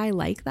Godzilla guy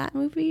like that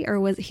movie? Or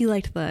was he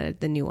liked the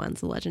new ones,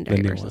 the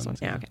Legendary versus ones?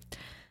 Yeah,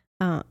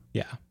 okay.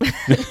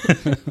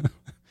 Yeah.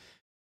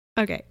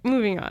 Okay,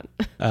 moving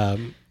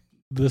on.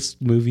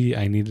 This movie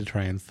I need to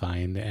try and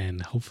find,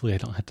 and hopefully I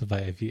don't have to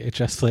buy a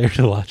VHS player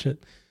to watch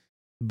it.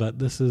 But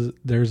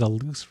there's a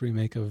loose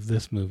remake of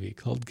this movie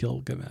called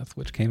Gilgamesh,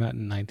 which came out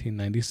in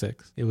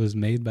 1996. It was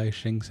made by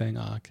Shin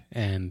Sang-ok,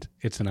 and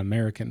it's an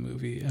American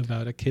movie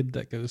about a kid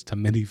that goes to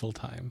medieval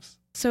times.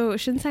 So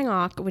Shin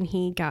Sang-ok, when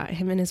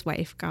him and his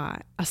wife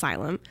got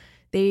asylum,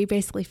 they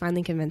basically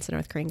finally convinced the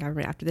North Korean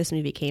government after this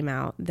movie came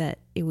out that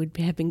it would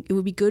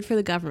be good for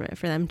the government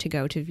for them to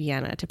go to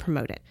Vienna to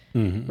promote it,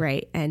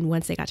 right? And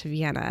once they got to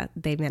Vienna,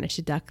 they managed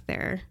to duck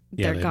their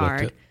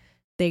guard.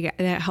 They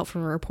got help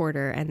from a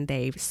reporter, and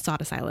they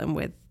sought asylum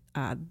with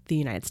the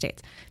United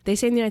States. They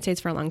stayed in the United States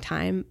for a long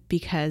time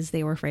because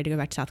they were afraid to go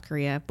back to South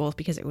Korea, both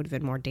because it would have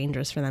been more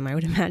dangerous for them, I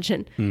would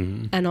imagine,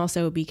 and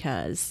also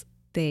because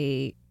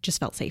they just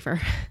felt safer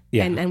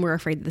and were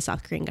afraid that the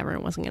South Korean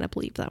government wasn't going to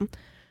believe them.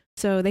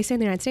 So they stayed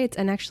in the United States,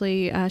 and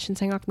actually Shin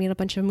Sang-ok made a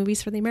bunch of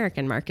movies for the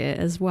American market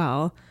as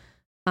well,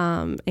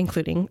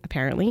 including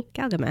apparently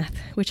Gilgamesh,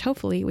 which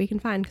hopefully we can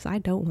find because I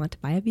don't want to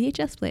buy a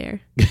VHS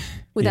player.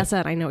 With that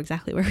said, I know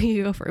exactly where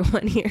you go for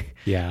one here.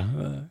 Yeah,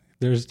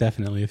 there's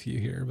definitely a few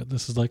here, but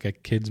this is like a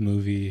kid's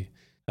movie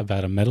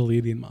about a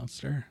metal-eating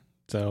monster.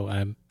 So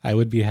I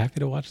would be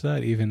happy to watch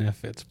that, even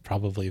if it's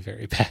probably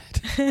very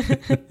bad.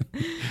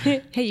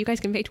 Hey, you guys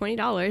can pay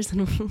 $20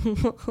 and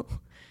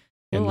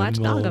we'll watch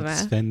Gilgamesh.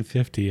 Spend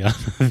 $50 on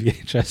a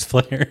VHS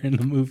player in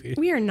the movie.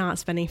 We are not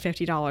spending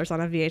 $50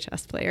 on a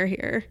VHS player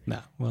here. No,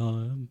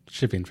 well,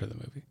 shipping for the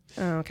movie.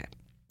 Oh, okay.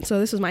 So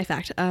this was my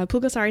fact.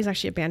 Pulgasari is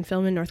actually a banned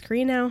film in North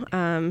Korea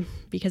now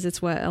because it's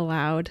what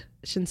allowed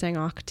Shin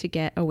Sang-ok to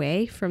get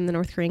away from the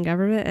North Korean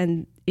government.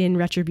 And in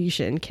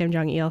retribution, Kim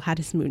Jong-il had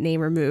his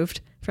name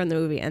removed from the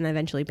movie and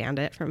eventually banned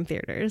it from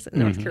theaters in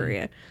North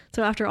Korea.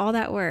 So after all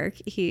that work,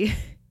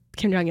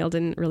 Kim Jong-il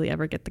didn't really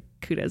ever get the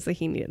kudos that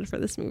he needed for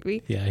this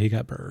movie. Yeah, he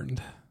got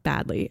burned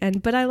badly.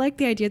 But I like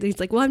the idea that he's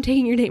like, well, I'm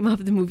taking your name off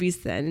the movies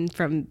then. And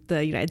from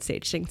the United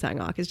States, Shin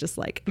Sang-ok is just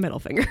like middle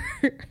finger.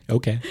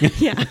 Okay.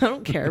 Yeah, I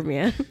don't care,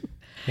 man.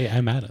 Hey,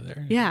 I'm out of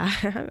there. Yeah,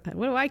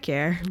 what do I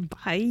care?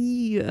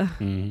 Bye.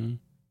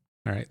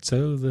 All right,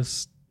 so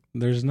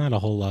there's not a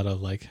whole lot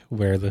of like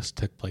where this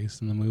took place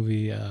in the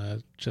movie,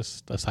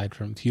 just aside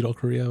from feudal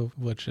Korea,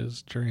 which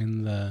is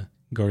during the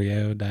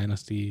Goryeo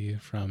dynasty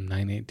from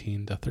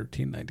 918 to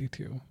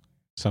 1392,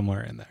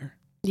 somewhere in there.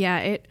 Yeah,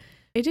 it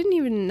didn't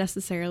even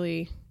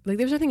necessarily, like,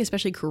 there's nothing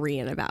especially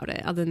Korean about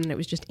it other than it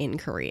was just in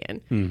Korean.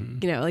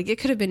 You know, like it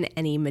could have been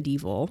any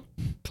medieval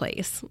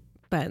place,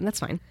 but that's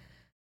fine.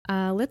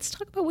 Let's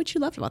talk about what you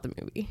loved about the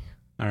movie.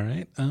 All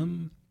right.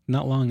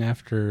 Not long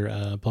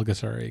after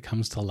Pulgasari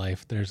comes to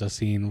life, there's a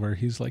scene where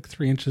he's like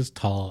 3 inches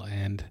tall,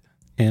 and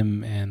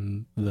him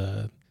and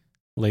the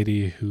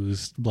lady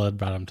whose blood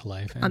brought him to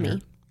life,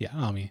 and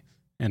Ami,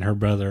 and her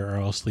brother are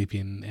all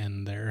sleeping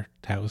in their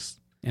house,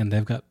 and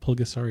they've got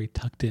Pulgasari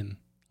tucked in,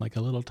 like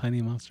a little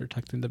tiny monster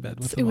tucked into bed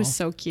with them. It was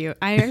so cute.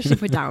 I actually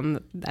put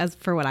down, as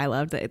for what I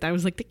loved, that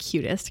was like the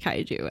cutest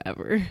kaiju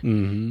ever.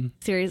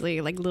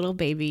 Seriously, like little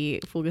baby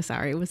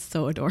Pulgasari was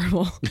so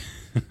adorable.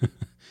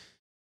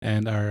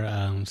 And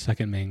our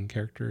second main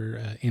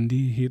character,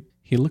 Indy,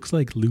 he looks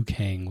like Liu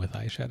Kang with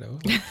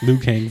eyeshadow. Like Liu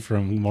Kang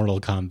from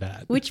Mortal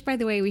Kombat. Which, by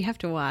the way, we have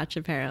to watch,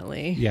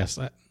 apparently. Yes,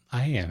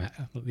 I am.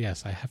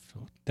 Yes, I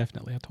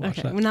definitely have to watch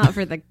that. Well, not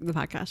for the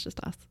podcast, just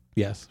us.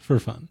 Yes, for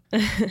fun.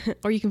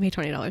 Or you can pay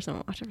 $20 and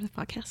we'll watch it for the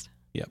podcast.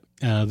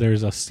 Yep.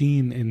 There's a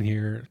scene in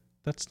here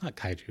that's not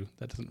kaiju.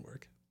 That doesn't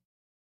work.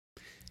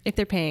 If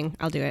they're paying,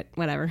 I'll do it.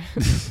 Whatever.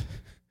 All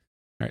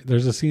right.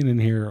 There's a scene in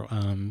here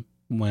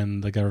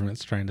when the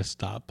government's trying to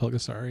stop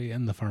Pulgasari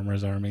and the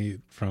farmers' army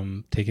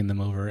from taking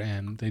them over,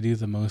 and they do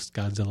the most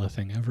Godzilla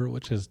thing ever,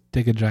 which is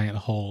dig a giant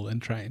hole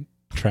and try and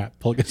trap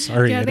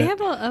Pulgasari. Yeah, they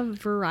have a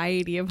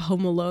variety of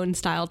Home Alone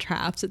style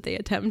traps that they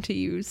attempt to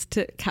use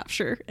to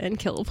capture and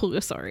kill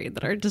Pulgasari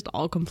that are just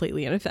all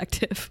completely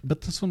ineffective.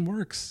 But this one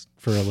works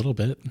for a little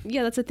bit.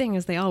 Yeah, that's the thing,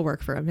 is they all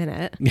work for a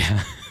minute.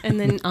 Yeah. And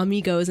then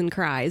Ami goes and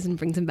cries and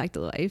brings him back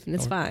to life, and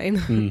it's fine.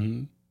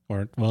 Mm-hmm.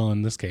 Or, well,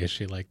 in this case,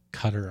 she like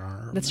cut her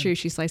arm. That's true.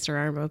 She sliced her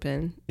arm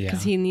open. Yeah.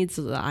 Because he needs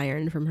the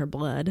iron from her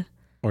blood.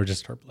 Or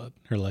just her blood,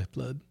 her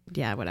lifeblood.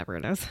 Yeah, whatever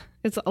it is.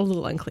 It's a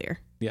little unclear.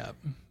 Yeah.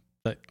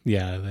 But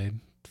yeah, they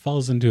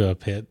falls into a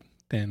pit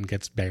and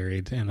gets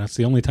buried. And that's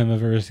the only time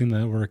I've ever seen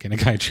that work in a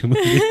kaiju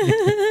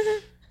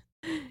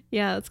movie.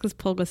 Yeah, it's because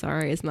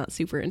Pulgasari is not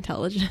super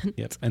intelligent.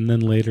 Yep. And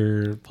then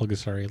later,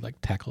 Pulgasari like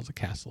tackles a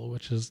castle,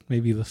 which is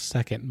maybe the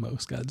second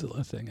most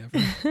Godzilla thing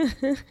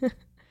ever.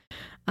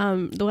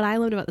 What I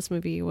loved about this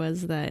movie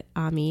was that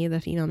Ami, the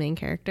female main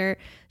character,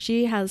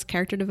 she has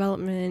character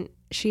development.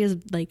 She is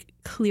like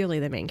clearly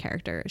the main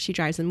character. She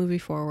drives the movie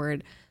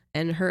forward,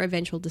 and her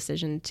eventual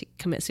decision to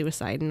commit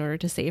suicide in order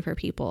to save her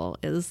people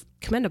is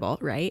commendable,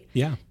 right?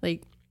 Yeah.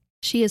 Like,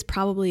 she is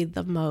probably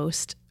the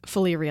most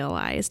fully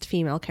realized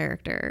female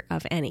character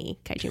of any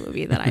kaiju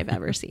movie that I've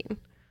ever seen.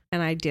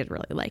 And I did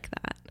really like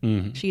that.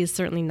 Mm-hmm. She is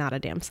certainly not a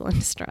damsel in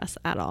distress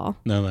at all.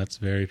 No, that's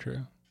very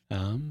true.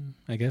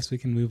 I guess we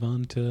can move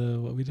on to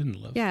what we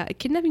didn't love. Yeah,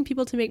 kidnapping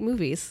people to make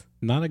movies.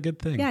 Not a good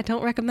thing. Yeah,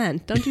 don't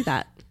recommend. Don't do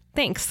that.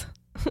 Thanks.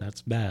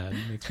 That's bad.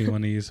 Makes me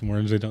want to use some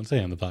words we don't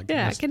say on the podcast.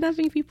 Yeah,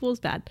 kidnapping people is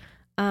bad.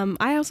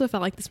 I also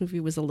felt like this movie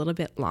was a little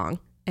bit long,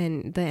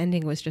 and the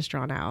ending was just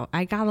drawn out.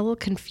 I got a little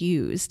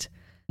confused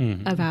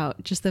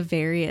about just the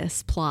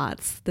various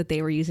plots that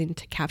they were using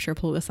to capture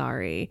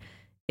Pulgasari,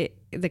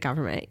 the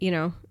government, you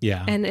know?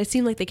 Yeah. And it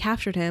seemed like they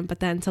captured him, but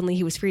then suddenly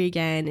he was free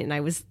again, and I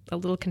was a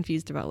little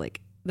confused about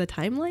like the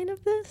timeline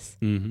of this.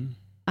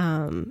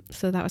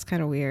 So that was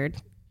kind of weird.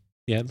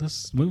 Yeah,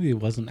 this movie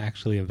wasn't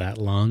actually that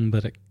long,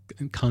 but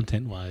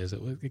content-wise, it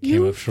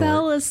came up short. You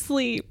fell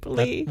asleep,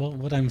 Lee. Well,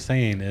 what I'm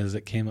saying is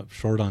it came up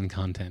short on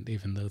content,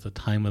 even though the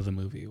time of the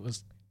movie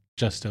was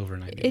just over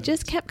 90 minutes. It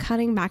just kept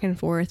cutting back and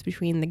forth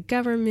between the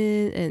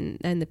government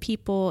and the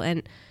people,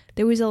 and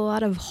there was a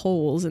lot of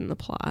holes in the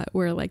plot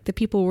where like the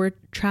people were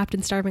trapped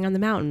and starving on the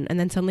mountain, and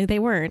then suddenly they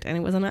weren't, and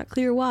it was not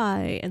clear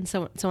why, and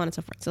so on and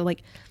so forth. So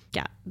like,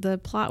 yeah, the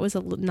plot was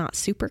not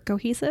super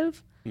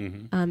cohesive,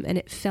 and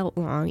it felt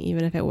long,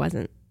 even if it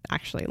wasn't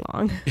actually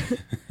long.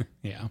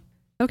 Yeah.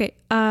 Okay,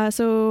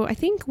 so I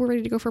think we're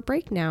ready to go for a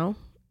break now.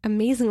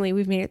 Amazingly,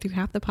 we've made it through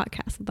half the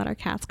podcast without our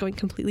cats going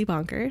completely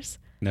bonkers.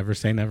 Never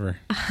say never.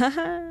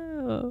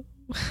 All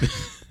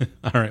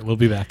right, we'll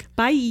be back.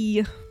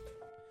 Bye.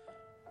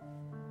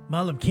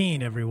 Malam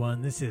Keen,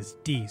 everyone. This is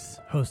Dees,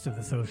 host of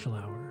the Social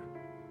Hour.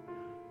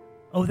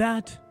 Oh,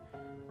 that's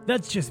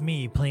just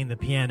me playing the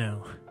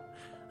piano.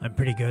 I'm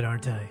pretty good,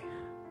 aren't I?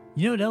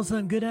 You know what else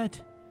I'm good at?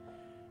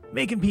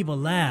 Making people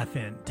laugh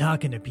and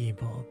talking to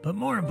people, but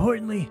more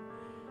importantly,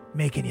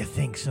 making you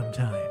think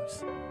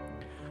sometimes.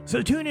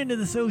 So tune into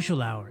the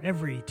Social Hour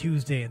every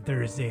Tuesday and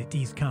Thursday at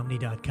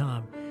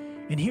deescomedy.com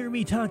and hear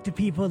me talk to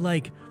people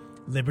like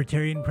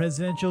Libertarian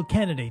presidential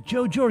candidate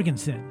Joe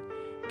Jorgensen,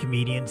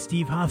 comedian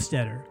Steve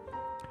Hofstetter,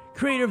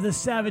 creator of The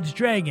Savage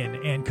Dragon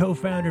and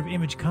co-founder of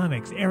Image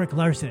Comics Eric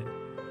Larson,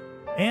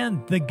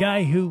 and the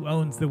guy who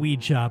owns the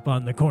weed shop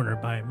on the corner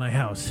by my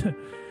house.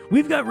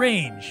 We've got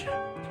range,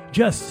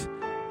 just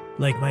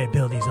like my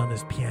abilities on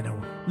this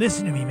piano.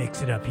 Listen to me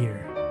mix it up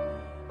here.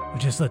 Or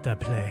just let that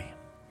play.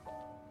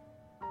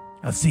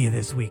 I'll see you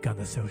this week on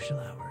the Social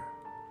Hour.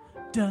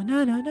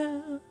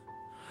 Da-na-na-na.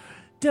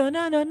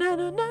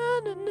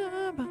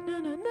 Da-na-na-na-na-na-na-na.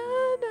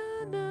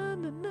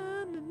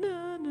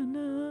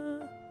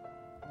 Ba-na-na-na-na-na-na-na-na.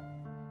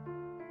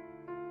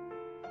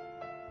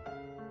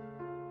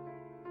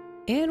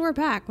 And we're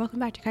back. Welcome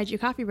back to Kaiju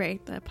Coffee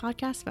Break, the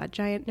podcast about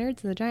giant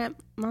nerds and the giant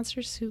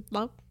monsters who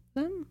love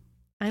them.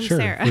 I'm sure,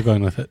 Sarah. We're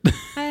going with it.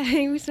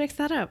 I always mix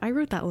that up. I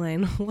wrote that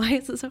line. Why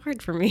is it so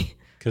hard for me?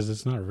 Because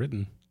it's not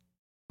written.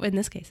 In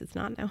this case, it's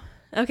not now.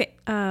 Okay.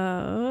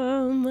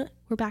 We're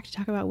back to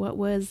talk about what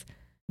was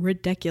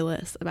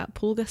ridiculous about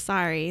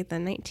Pulgasari, the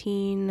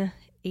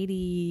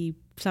 1980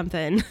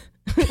 something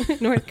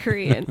North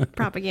Korean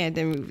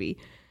propaganda movie.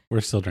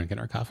 We're still drinking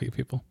our coffee,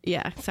 people.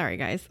 Yeah. Sorry,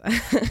 guys.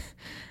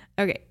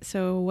 Okay.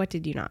 So what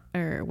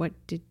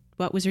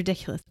was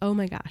ridiculous? Oh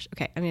my gosh.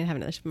 Okay. I'm going to have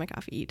another sip of my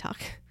coffee. You talk.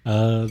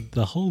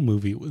 The whole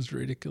movie was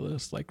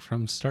ridiculous. Like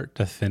from start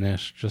to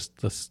finish, just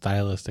the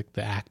stylistic,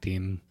 the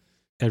acting,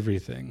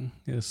 everything.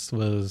 This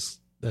was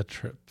a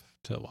trip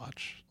to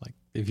watch. Like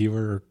if you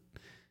were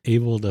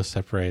able to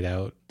separate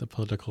out the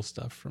political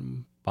stuff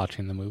from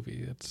watching the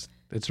movie,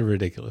 it's a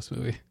ridiculous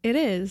movie. It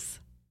is.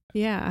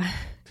 Yeah.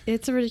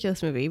 It's a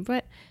ridiculous movie,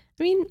 but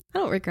I mean, I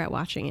don't regret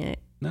watching it.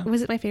 No.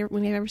 Was it my favorite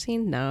movie I've ever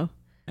seen? No.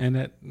 And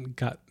it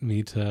got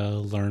me to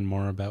learn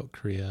more about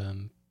Korea.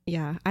 And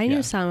yeah, I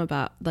knew some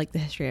about like the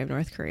history of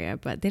North Korea,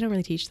 but they don't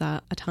really teach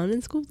that a ton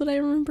in school that I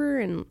remember.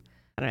 And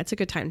I don't know, it's a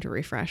good time to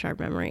refresh our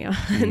memory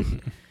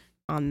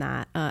on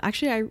that.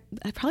 Actually,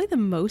 I probably the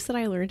most that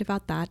I learned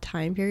about that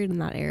time period in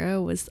that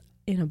era was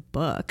in a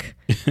book.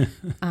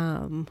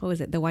 What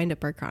was it? The Wind Up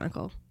Bird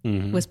Chronicle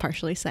was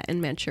partially set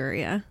in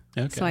Manchuria.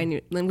 Okay. So I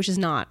knew, which is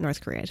not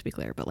North Korea, to be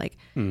clear, but like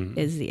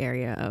is the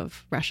area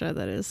of Russia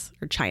that is,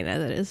 or China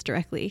that is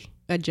directly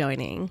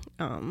adjoining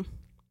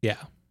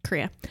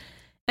Korea.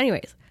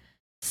 Anyways,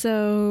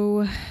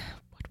 so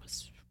what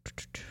was...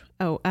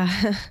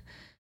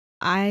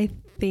 I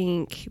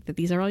think that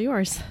these are all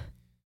yours.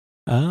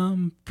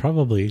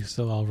 Probably.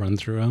 So I'll run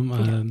through them.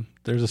 Okay.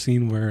 There's a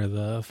scene where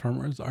the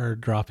farmers are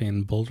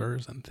dropping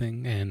boulders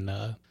and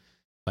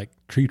like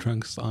tree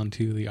trunks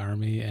onto the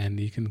army, and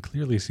you can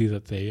clearly see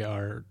that they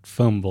are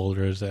foam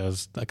boulders,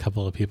 as a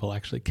couple of people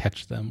actually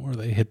catch them or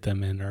they hit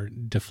them and are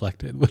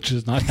deflected, which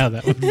is not how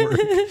that would work.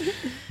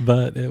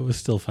 But it was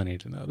still funny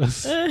to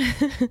notice.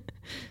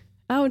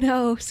 Oh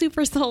no,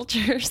 super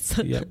soldiers.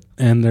 Yep.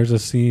 And there's a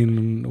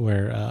scene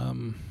where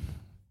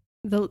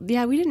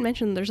we didn't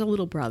mention there's a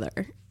little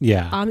brother.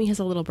 Yeah. Ami has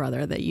a little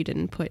brother that you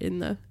didn't put in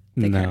the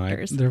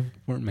characters. There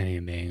weren't many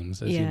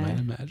names, as you might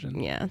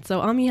imagine. Yeah.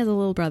 So Ami has a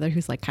little brother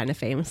who's like kind of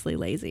famously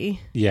lazy.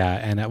 Yeah,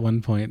 and at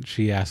one point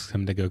she asks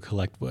him to go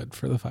collect wood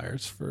for the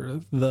fires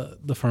for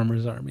the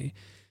farmer's army.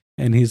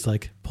 And he's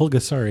like,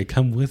 Pulgasari,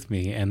 come with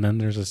me. And then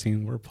there's a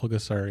scene where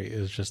Pulgasari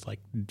is just like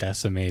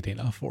decimating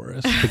a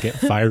forest to get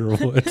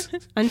firewood.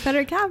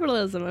 Unfettered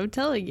capitalism, I'm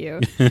telling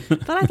you.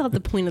 But I thought the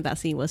point of that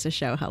scene was to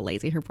show how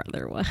lazy her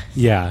brother was.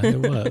 Yeah,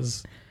 it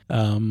was.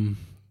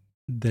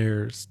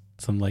 There's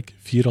some like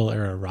feudal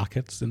era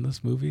rockets in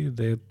this movie.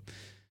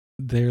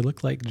 They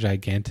look like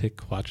gigantic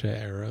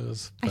Quacha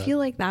arrows. I feel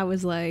like that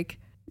was like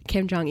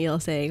Kim Jong-il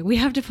saying, we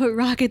have to put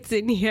rockets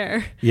in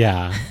here.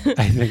 Yeah,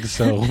 I think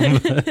so.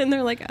 And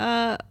they're like,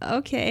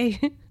 okay.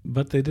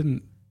 But they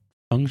didn't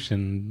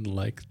function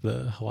like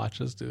the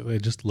Hawachas do. They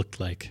just looked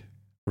like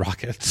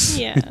rockets.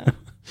 Yeah.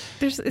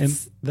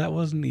 And that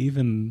wasn't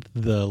even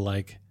the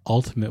like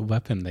ultimate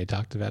weapon they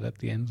talked about at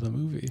the end of the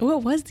movie.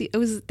 What was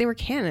they were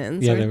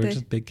cannons. Yeah, they were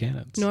just big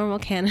cannons. Normal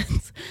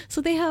cannons.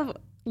 So they have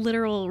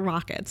literal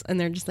rockets and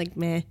they're just like,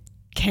 meh,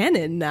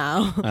 cannon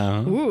now.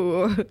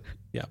 Ooh.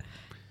 Yeah.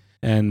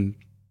 And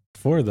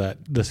for that,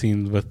 the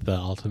scenes with the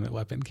ultimate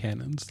weapon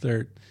cannons,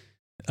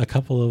 a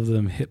couple of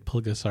them hit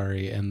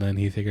Pulgasari, and then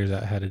he figures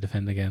out how to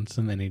defend against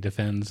them, and he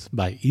defends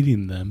by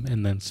eating them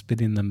and then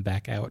spitting them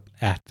back out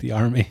at the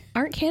army.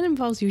 Aren't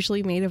cannonballs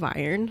usually made of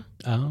iron?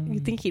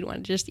 You'd think he'd want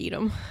to just eat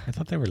them. I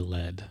thought they were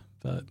lead,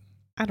 but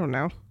I don't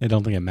know. I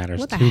don't think it matters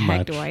too much. What the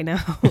heck do I know?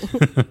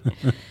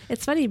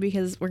 It's funny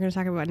because we're going to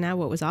talk about now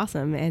what was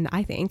awesome, and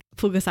I think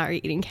Pulgasari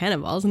eating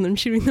cannonballs and then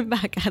shooting them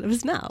back out of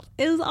his mouth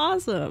is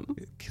awesome.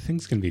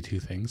 Things can be two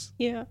things.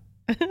 Yeah.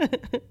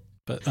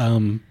 But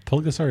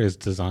Pulgasari's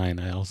design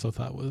I also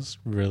thought was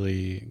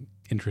really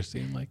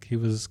interesting. Like he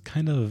was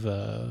kind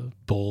of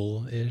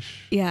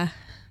bull-ish. Yeah,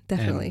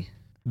 definitely.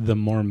 And the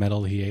more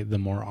metal he ate, the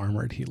more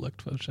armored he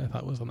looked, which I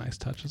thought was a nice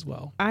touch as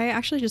well. I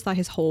actually just thought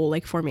his whole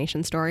like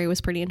formation story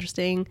was pretty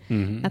interesting.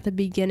 Mm-hmm. At the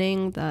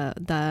beginning,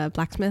 the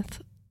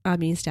blacksmith,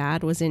 Ami's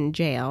dad, was in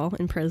jail,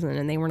 in prison,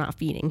 and they were not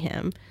feeding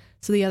him.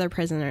 So the other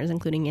prisoners,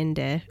 including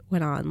Inde,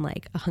 went on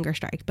like a hunger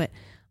strike. But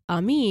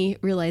Ami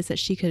realized that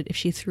she could, if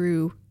she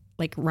threw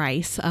like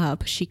rice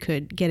up, she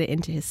could get it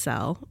into his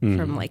cell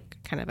from like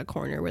kind of a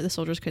corner where the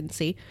soldiers couldn't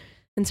see.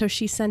 And so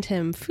she sent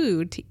him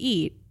food to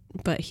eat,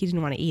 but he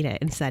didn't want to eat it.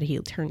 Instead, he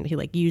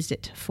like used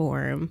it to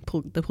form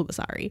the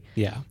Pulgasari.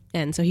 Yeah.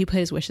 And so he put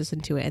his wishes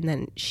into it, and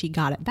then she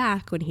got it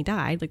back when he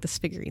died, like this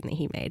figurine that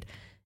he made,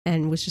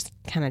 and was just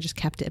kind of just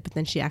kept it. But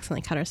then she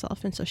accidentally cut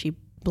herself, and so she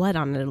bled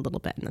on it a little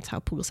bit, and that's how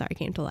Pulgasari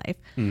came to life.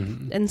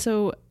 Mm-hmm. And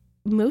so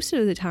most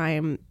of the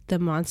time, the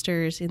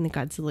monsters in the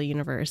Godzilla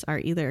universe are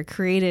either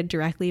created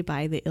directly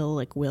by the ill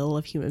like will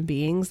of human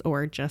beings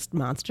or just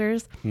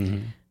monsters.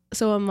 Mm-hmm.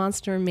 So a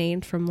monster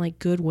made from like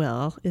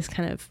goodwill is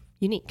kind of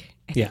unique,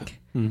 I think.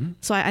 Mm-hmm.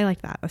 So I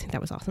like that. I think that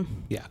was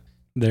awesome. Yeah.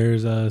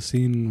 There's a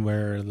scene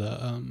where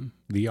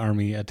the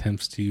army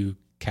attempts to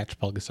catch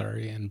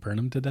Pulgasari and burn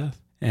him to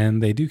death.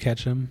 And they do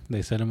catch him.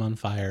 They set him on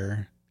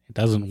fire. It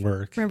doesn't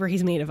work. Remember,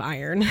 he's made of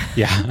iron.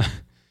 Yeah.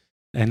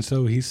 And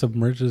so he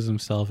submerges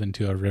himself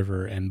into a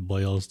river and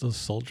boils the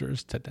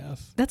soldiers to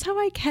death. That's how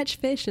I catch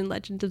fish in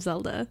Legend of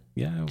Zelda.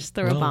 Yeah. Just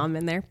throw a bomb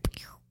in there.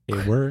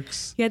 It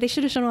works. Yeah, they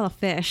should have shown all the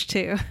fish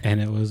too. And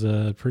it was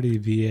a pretty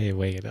VA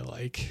way to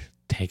like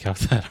take out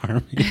that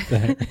army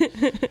there.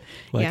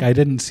 Like, yeah. I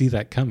didn't see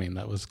that coming.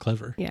 That was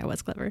clever. Yeah, it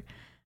was clever.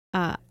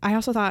 I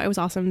also thought it was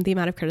awesome the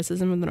amount of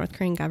criticism of the North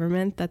Korean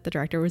government that the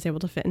director was able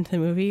to fit into the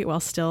movie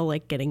while still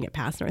like getting it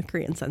past North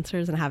Korean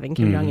censors and having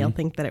Kim Jong-il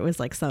think that it was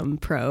like some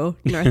pro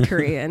North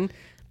Korean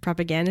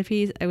propaganda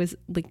piece. It was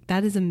like,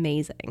 that is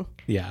amazing.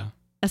 Yeah.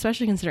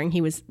 Especially considering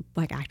he was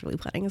like actively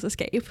planning his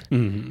escape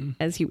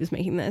as he was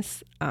making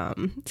this.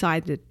 So I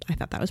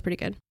thought that was pretty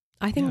good.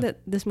 I think that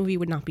this movie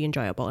would not be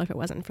enjoyable if it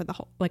wasn't for the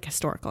whole like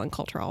historical and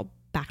cultural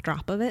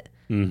backdrop of it.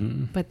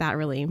 But that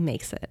really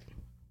makes it.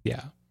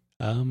 Yeah.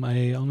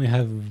 I only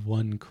have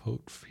one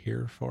quote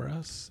here for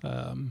us.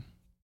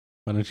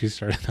 Why don't you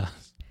start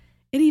us?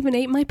 It even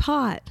ate my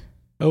pot.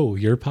 Oh,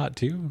 your pot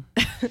too?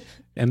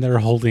 And they're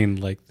holding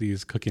like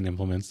these cooking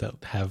implements that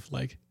have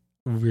like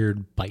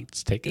weird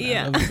bites taken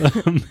out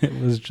of them.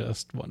 It was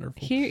just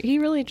wonderful. He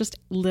really just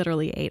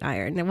literally ate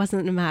iron. It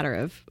wasn't a matter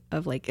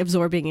of like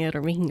absorbing it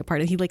or making it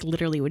part of it. He like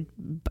literally would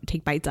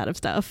take bites out of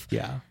stuff.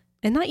 Yeah.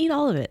 And not eat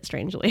all of it,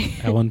 strangely.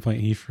 At one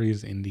point, he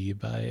frees Indy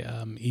by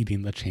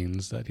eating the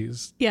chains that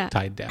he's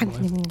tied down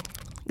with.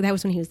 That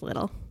was when he was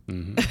little.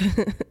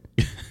 Mm-hmm.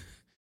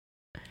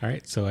 All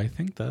right, so I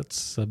think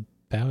that's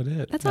about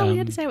it. That's all we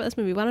had to say about this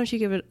movie. Why don't you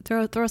give it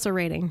throw us a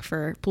rating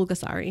for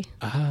Pulgasari?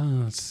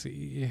 Let's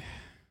see.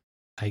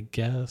 I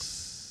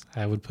guess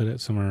I would put it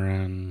somewhere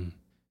around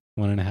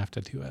 1.5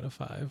 to 2 out of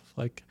 5.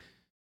 Like,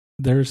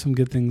 there are some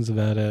good things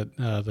about it.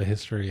 The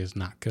history is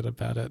not good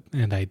about it,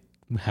 and I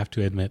have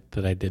to admit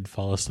that I did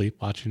fall asleep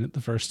watching it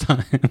the first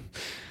time.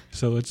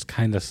 So it's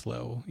kind of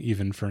slow,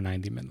 even for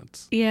 90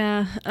 minutes.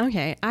 Yeah,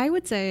 okay. I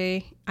would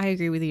say I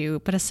agree with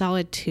you, but a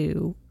solid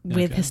 2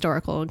 with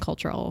historical and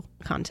cultural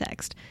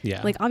context.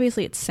 Yeah. Like,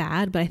 obviously it's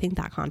sad, but I think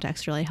that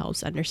context really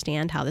helps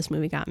understand how this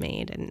movie got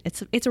made. And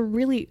it's a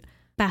really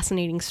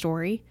fascinating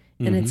story,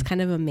 and it's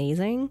kind of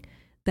amazing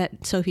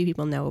that so few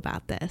people know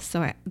about this.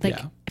 So I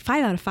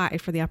 5 out of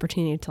 5 for the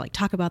opportunity to like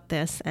talk about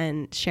this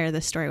and share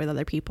this story with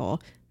other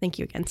people. Thank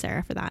you again,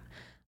 Sarah, for that.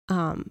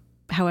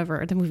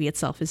 However, the movie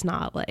itself is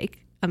not like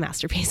a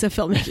masterpiece of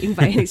filmmaking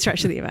by any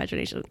stretch of the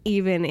imagination.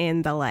 Even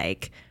in the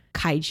like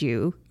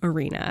kaiju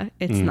arena,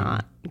 it's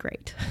not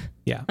great.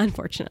 Yeah.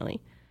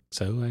 Unfortunately.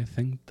 So I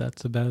think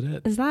that's about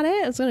it. Is that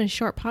it? It's been a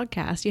short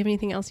podcast. Do you have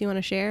anything else you want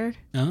to share?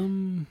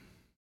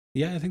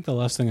 Yeah, I think the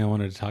last thing I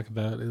wanted to talk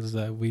about is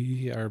that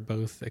we are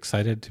both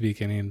excited to be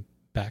getting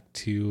back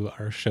to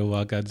our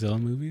Showa Godzilla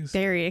movies.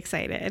 Very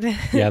excited.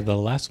 Yeah, the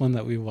last one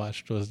that we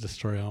watched was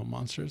Destroy All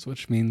Monsters,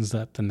 which means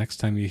that the next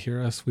time you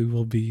hear us, we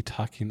will be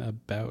talking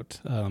about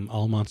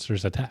All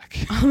Monsters Attack.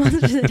 All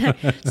Monsters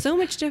Attack. So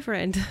much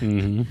different.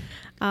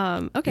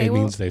 Mm-hmm. Okay, it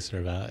means they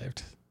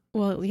survived.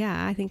 Well,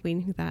 yeah, I think we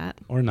knew that.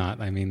 Or not.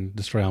 I mean,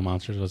 Destroy All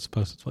Monsters was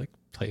supposed to take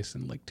place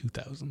in like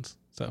 2000s.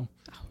 So,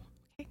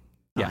 okay.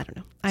 Yeah. I don't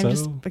know. I'm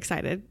just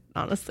excited,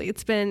 honestly.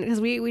 It's been, because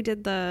we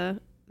did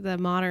the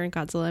modern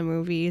Godzilla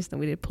movies, then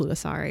we did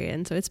Pulgasari,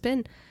 and so it's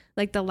been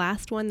like the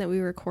last one that we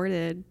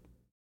recorded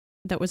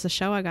that was the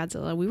Showa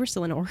Godzilla. We were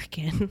still in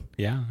Oregon.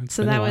 Yeah,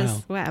 so that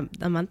was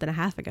a month and a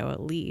half ago at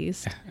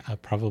least.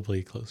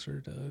 Probably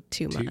closer to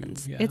 2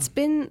 months. Yeah. It's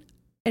been,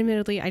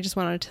 admittedly, I just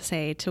wanted to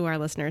say to our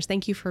listeners,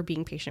 thank you for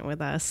being patient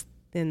with us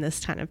in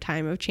this kind of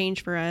time of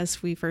change for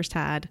us. We first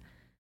had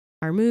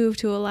our move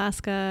to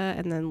Alaska,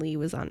 and then Lee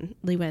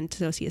went to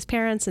go see his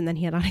parents, and then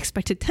he had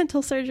unexpected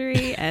dental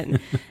surgery, and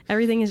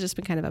everything has just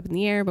been kind of up in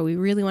the air, but we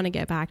really want to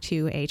get back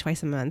to a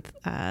twice a month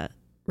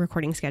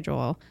recording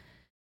schedule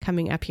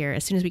coming up here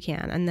as soon as we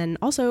can. And then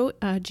also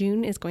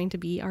June is going to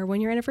be our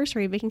 1-year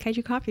anniversary of making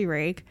Kaiju Coffee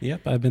Break.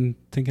 Yep, I've been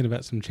thinking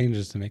about some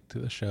changes to make to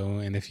the show,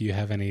 and if you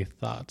have any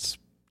thoughts,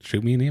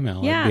 shoot me an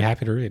email. Yeah. I'd be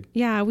happy to read.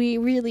 Yeah, we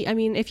really, I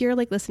mean, if you're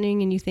like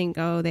listening and you think,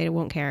 oh, they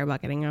won't care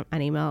about getting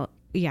an email,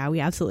 yeah, we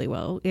absolutely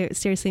will. It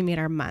seriously made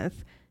our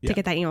month to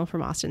get that email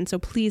from Austin. So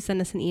please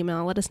send us an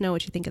email. Let us know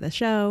what you think of the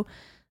show.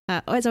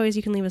 As always,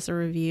 you can leave us a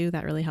review.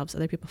 That really helps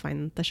other people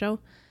find the show.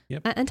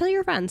 Yep. And tell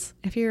your friends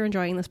if you're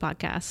enjoying this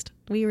podcast.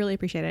 We really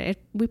appreciate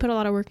it. We put a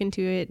lot of work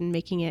into it and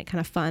making it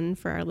kind of fun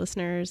for our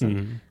listeners.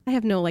 And I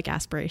have no like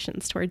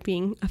aspirations toward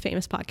being a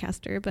famous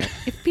podcaster, but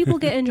if people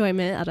get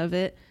enjoyment out of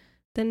it,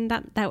 then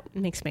that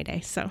makes my day.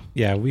 So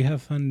yeah, we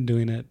have fun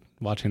doing it,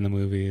 watching the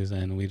movies,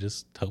 and we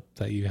just hope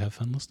that you have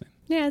fun listening.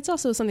 Yeah, it's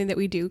also something that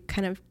we do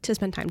kind of to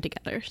spend time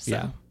together. So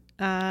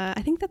yeah.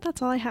 I think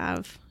that's all I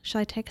have.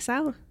 Shall I take us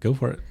out? Go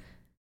for it.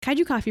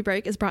 Kaiju Coffee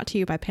Break is brought to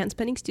you by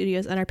Panspending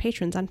Studios and our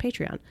patrons on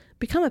Patreon.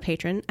 Become a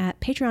patron at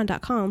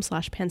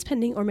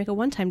patreon.com/panspending or make a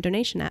one-time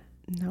donation at...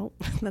 No,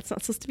 that's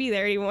not supposed to be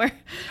there anymore.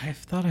 I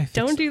thought I fixed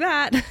Don't do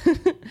that.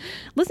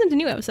 Listen to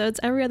new episodes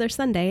every other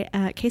Sunday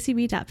at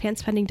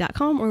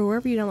kcb.panspending.com or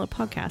wherever you download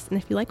podcasts. And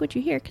if you like what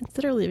you hear,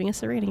 consider leaving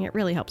us a rating. It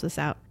really helps us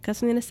out. Got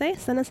something to say?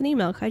 Send us an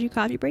email,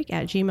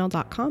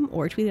 kaijucoffeebreak@gmail.com,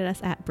 or tweet at us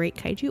at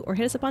breakkaiju, or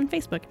hit us up on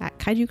Facebook at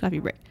Kaiju Coffee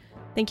Break.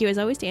 Thank you as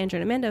always to Andrew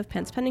and Amanda of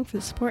Panspending for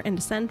the support, and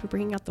to Sen for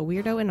bringing out the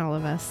weirdo in all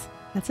of us.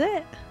 That's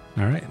it.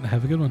 All right,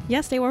 have a good one.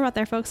 Yeah, stay warm out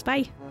there, folks.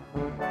 Bye.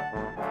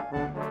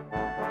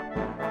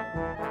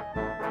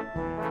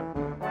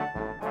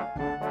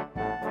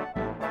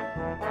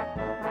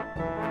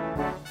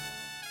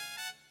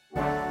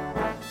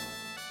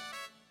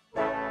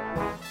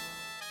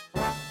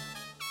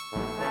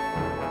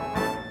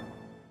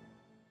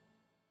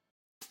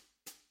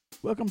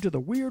 Welcome to the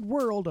weird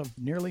world of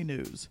Nearly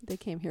News. They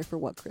came here for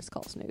what Chris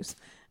calls news.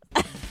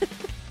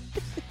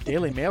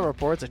 Daily Mail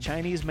reports a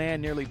Chinese man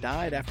nearly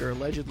died after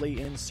allegedly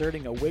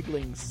inserting a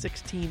wiggling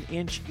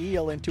 16-inch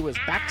eel into his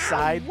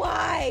backside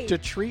Why? to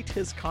treat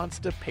his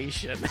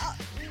constipation.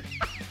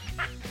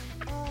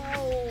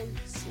 Oh,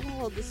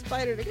 the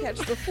spider to catch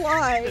the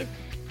fly.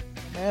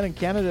 Man in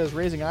Canada is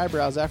raising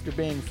eyebrows after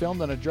being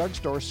filmed in a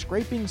drugstore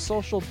scraping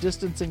social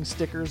distancing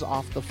stickers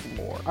off the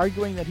floor,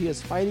 arguing that he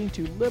is fighting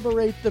to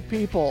liberate the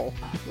people.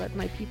 Let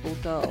my people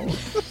go.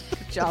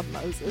 Good job,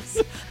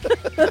 Moses.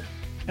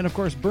 And of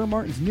course, Burr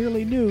Martin's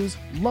Nearly News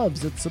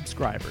loves its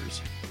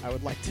subscribers. I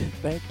would like to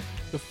thank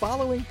the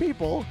following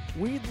people: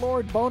 Weed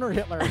Lord Boner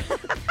Hitler,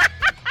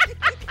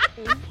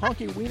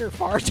 Honky Wiener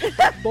Fart,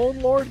 Bone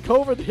Lord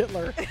COVID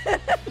Hitler.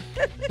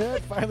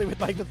 And finally, we'd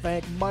like to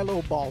thank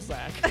Milo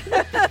Balzac.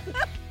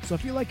 So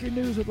if you like your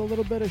news with a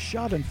little bit of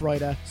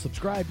schadenfreude,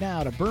 subscribe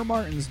now to Burr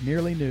Martin's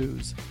Nearly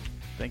News.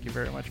 Thank you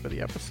very much for the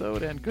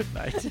episode, and good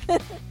night.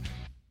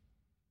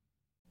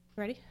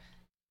 Ready?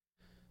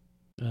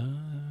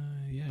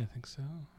 Yeah, I think so.